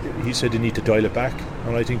they need to dial it back,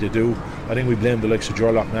 and I think they do. I think we blame the likes of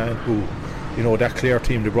Jorlock Man, who, you know, that Clare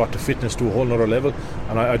team, they brought the fitness to a whole other level,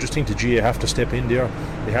 and I just think the GA have to step in there.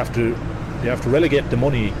 They have to relegate the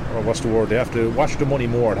money, or what's the word? They have to watch the money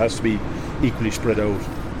more. It has to be equally spread out.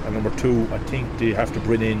 And number two, I think they have to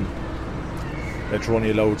bring in that you're only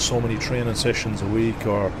allowed so many training sessions a week,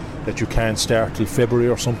 or that you can't start till February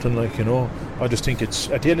or something, like, you know. I just think it's,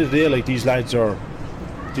 at the end of the day, like, these lads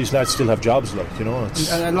still have jobs, like, you know.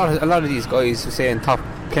 It's a lot of these guys who say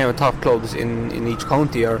playing with top clubs in each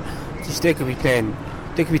county, or they could be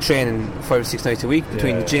training 5 or 6 nights a week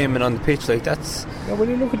between the gym and on the pitch, like, that's. Yeah, when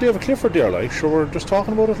you look at David Clifford there, like, sure, we're just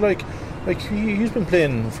talking about it, like he's been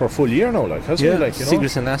playing for a full year now, like, hasn't he? Like, you know,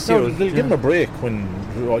 Sigerson last year. They'll give him a break when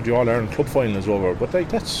the All-Ireland Club final is over, but like,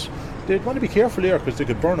 they'd want to be careful there because they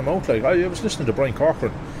could burn him out. Like, I was listening to Brian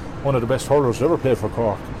Corcoran, one of the best hurlers that ever played for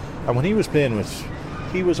Cork, and when he was playing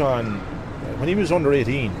when he was under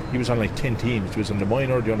 18, he was on like 10 teams. He was in the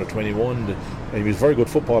minor, the under 21. He was a very good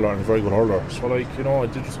footballer and a very good hurler. So, like, you know, I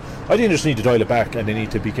think just need to dial it back, and they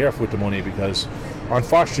need to be careful with the money, because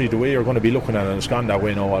unfortunately the way you're going to be looking at it, it's gone that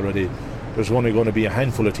way now already. There's only going to be a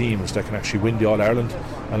handful of teams that can actually win the All-Ireland,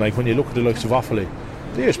 and like, when you look at the likes of Offaly,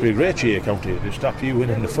 they used to be a great GA county. They stopped you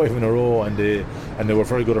winning the 5 in a row, and they were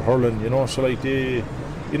very good at hurling, you know. So, like, they've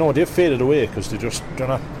faded away because they're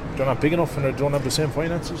not big enough, and they don't have the same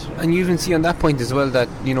finances. And you even see on that point as well that,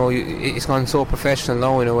 you know, it's gone so professional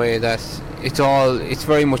now in a way that it's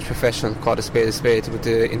very much professional, called a spade with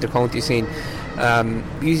the inter-county scene.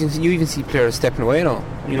 You even see players stepping away now,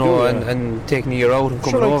 you know, and taking a year out and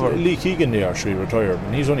coming over. Lee Keegan there actually retired,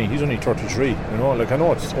 and he's only 33, you know. Like, I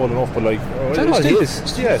know it's old enough, but like,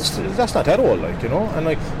 that's not that old, like, you know. And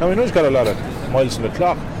like, now I know he's got a lot of miles on the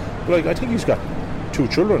clock, but like, I think he's got 2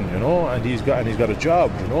 children, you know, and he's got a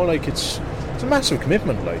job, you know. Like, it's a massive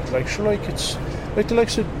commitment, like sure, like, it's like the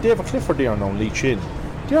likes of David Clifford there now, Lee Chin,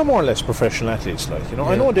 they are more or less professional athletes, like, you know.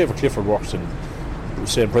 Yeah. I know David Clifford works in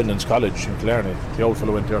St. Brendan's College in Killarney. The old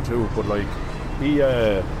fellow went there too, but like, he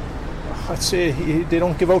I'd say they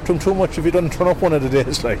don't give out to him too much if he doesn't turn up one of the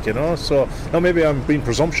days, like, you know. So now maybe I'm being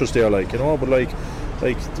presumptuous there, like, you know, but like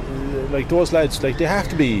those lads, like, they have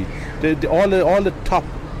to be all the top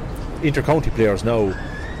inter-county players now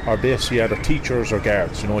are basically either teachers or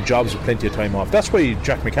guards, you know, jobs with plenty of time off. That's why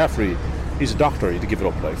Jack McCaffrey, he's a doctor, he had to give it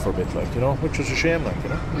up, like, for a bit, like, you know, which was a shame, like, you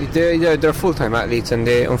know. They're full-time athletes, and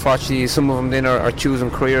they, unfortunately, some of them then are choosing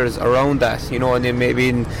careers around that, you know, and then maybe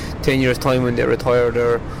in 10 years' time when they retire,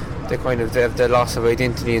 they kind of have the loss of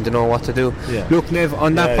identity and they know what to do. Yeah. Look, Nev,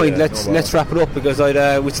 on that point, let's wrap it up, because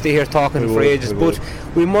we'd stay here talking for ages, but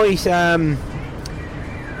we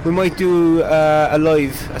might do a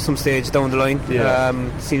live at some stage down the line,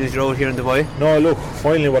 seeing as you're out here in Dubai. No, look,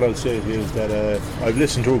 finally what I'll say is that I've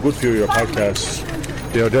listened to a good few of your podcasts.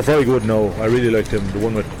 They're very good now. I really like them. The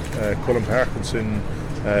one with Colin Parkinson,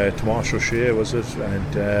 Tomas Roche, was it?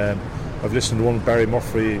 And I've listened to one with Barry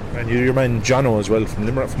Murphy, and your man Jono as well from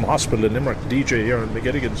Limerick, from Hospital in Limerick, DJ here in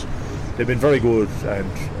McGilligan's. They've been very good,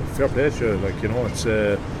 and fair play to you. Like, you know, it's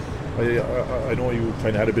I know you kind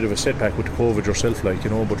of had a bit of a setback with COVID yourself, like, you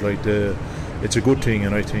know, but like it's a good thing,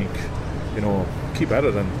 and I think, you know, keep at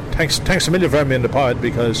it. And thanks a million for having me in the pod,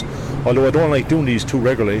 because although I don't like doing these too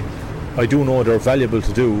regularly, I do know they're valuable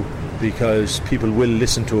to do, because people will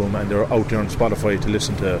listen to them and they're out there on Spotify to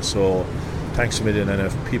listen to. So thanks a million, and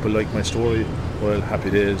if people like my story, well, happy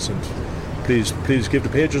days, and please give the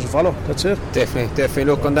pages a follow. That's it. Definitely.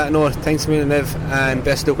 Look, on that note, thanks a million, Nev, and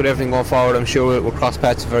best luck with everything going forward. I'm sure we'll cross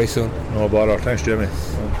paths very soon. No bother. Thanks, Jamie.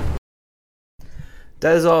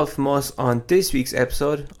 That is all from us on this week's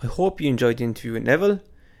episode. I hope you enjoyed the interview with Neville.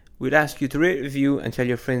 We'd ask you to rate, review and tell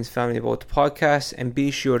your friends and family about the podcast, and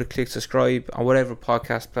be sure to click subscribe on whatever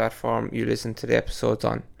podcast platform you listen to the episodes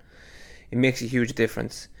on. It makes a huge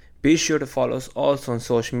difference. Be sure to follow us also on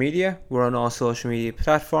social media. We're on all social media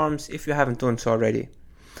platforms if you haven't done so already.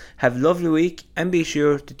 Have a lovely week, and be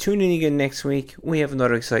sure to tune in again next week when we have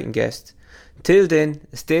another exciting guest. Till then,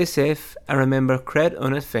 stay safe and remember, cred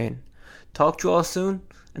unnit féin. Talk to you all soon,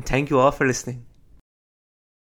 and thank you all for listening.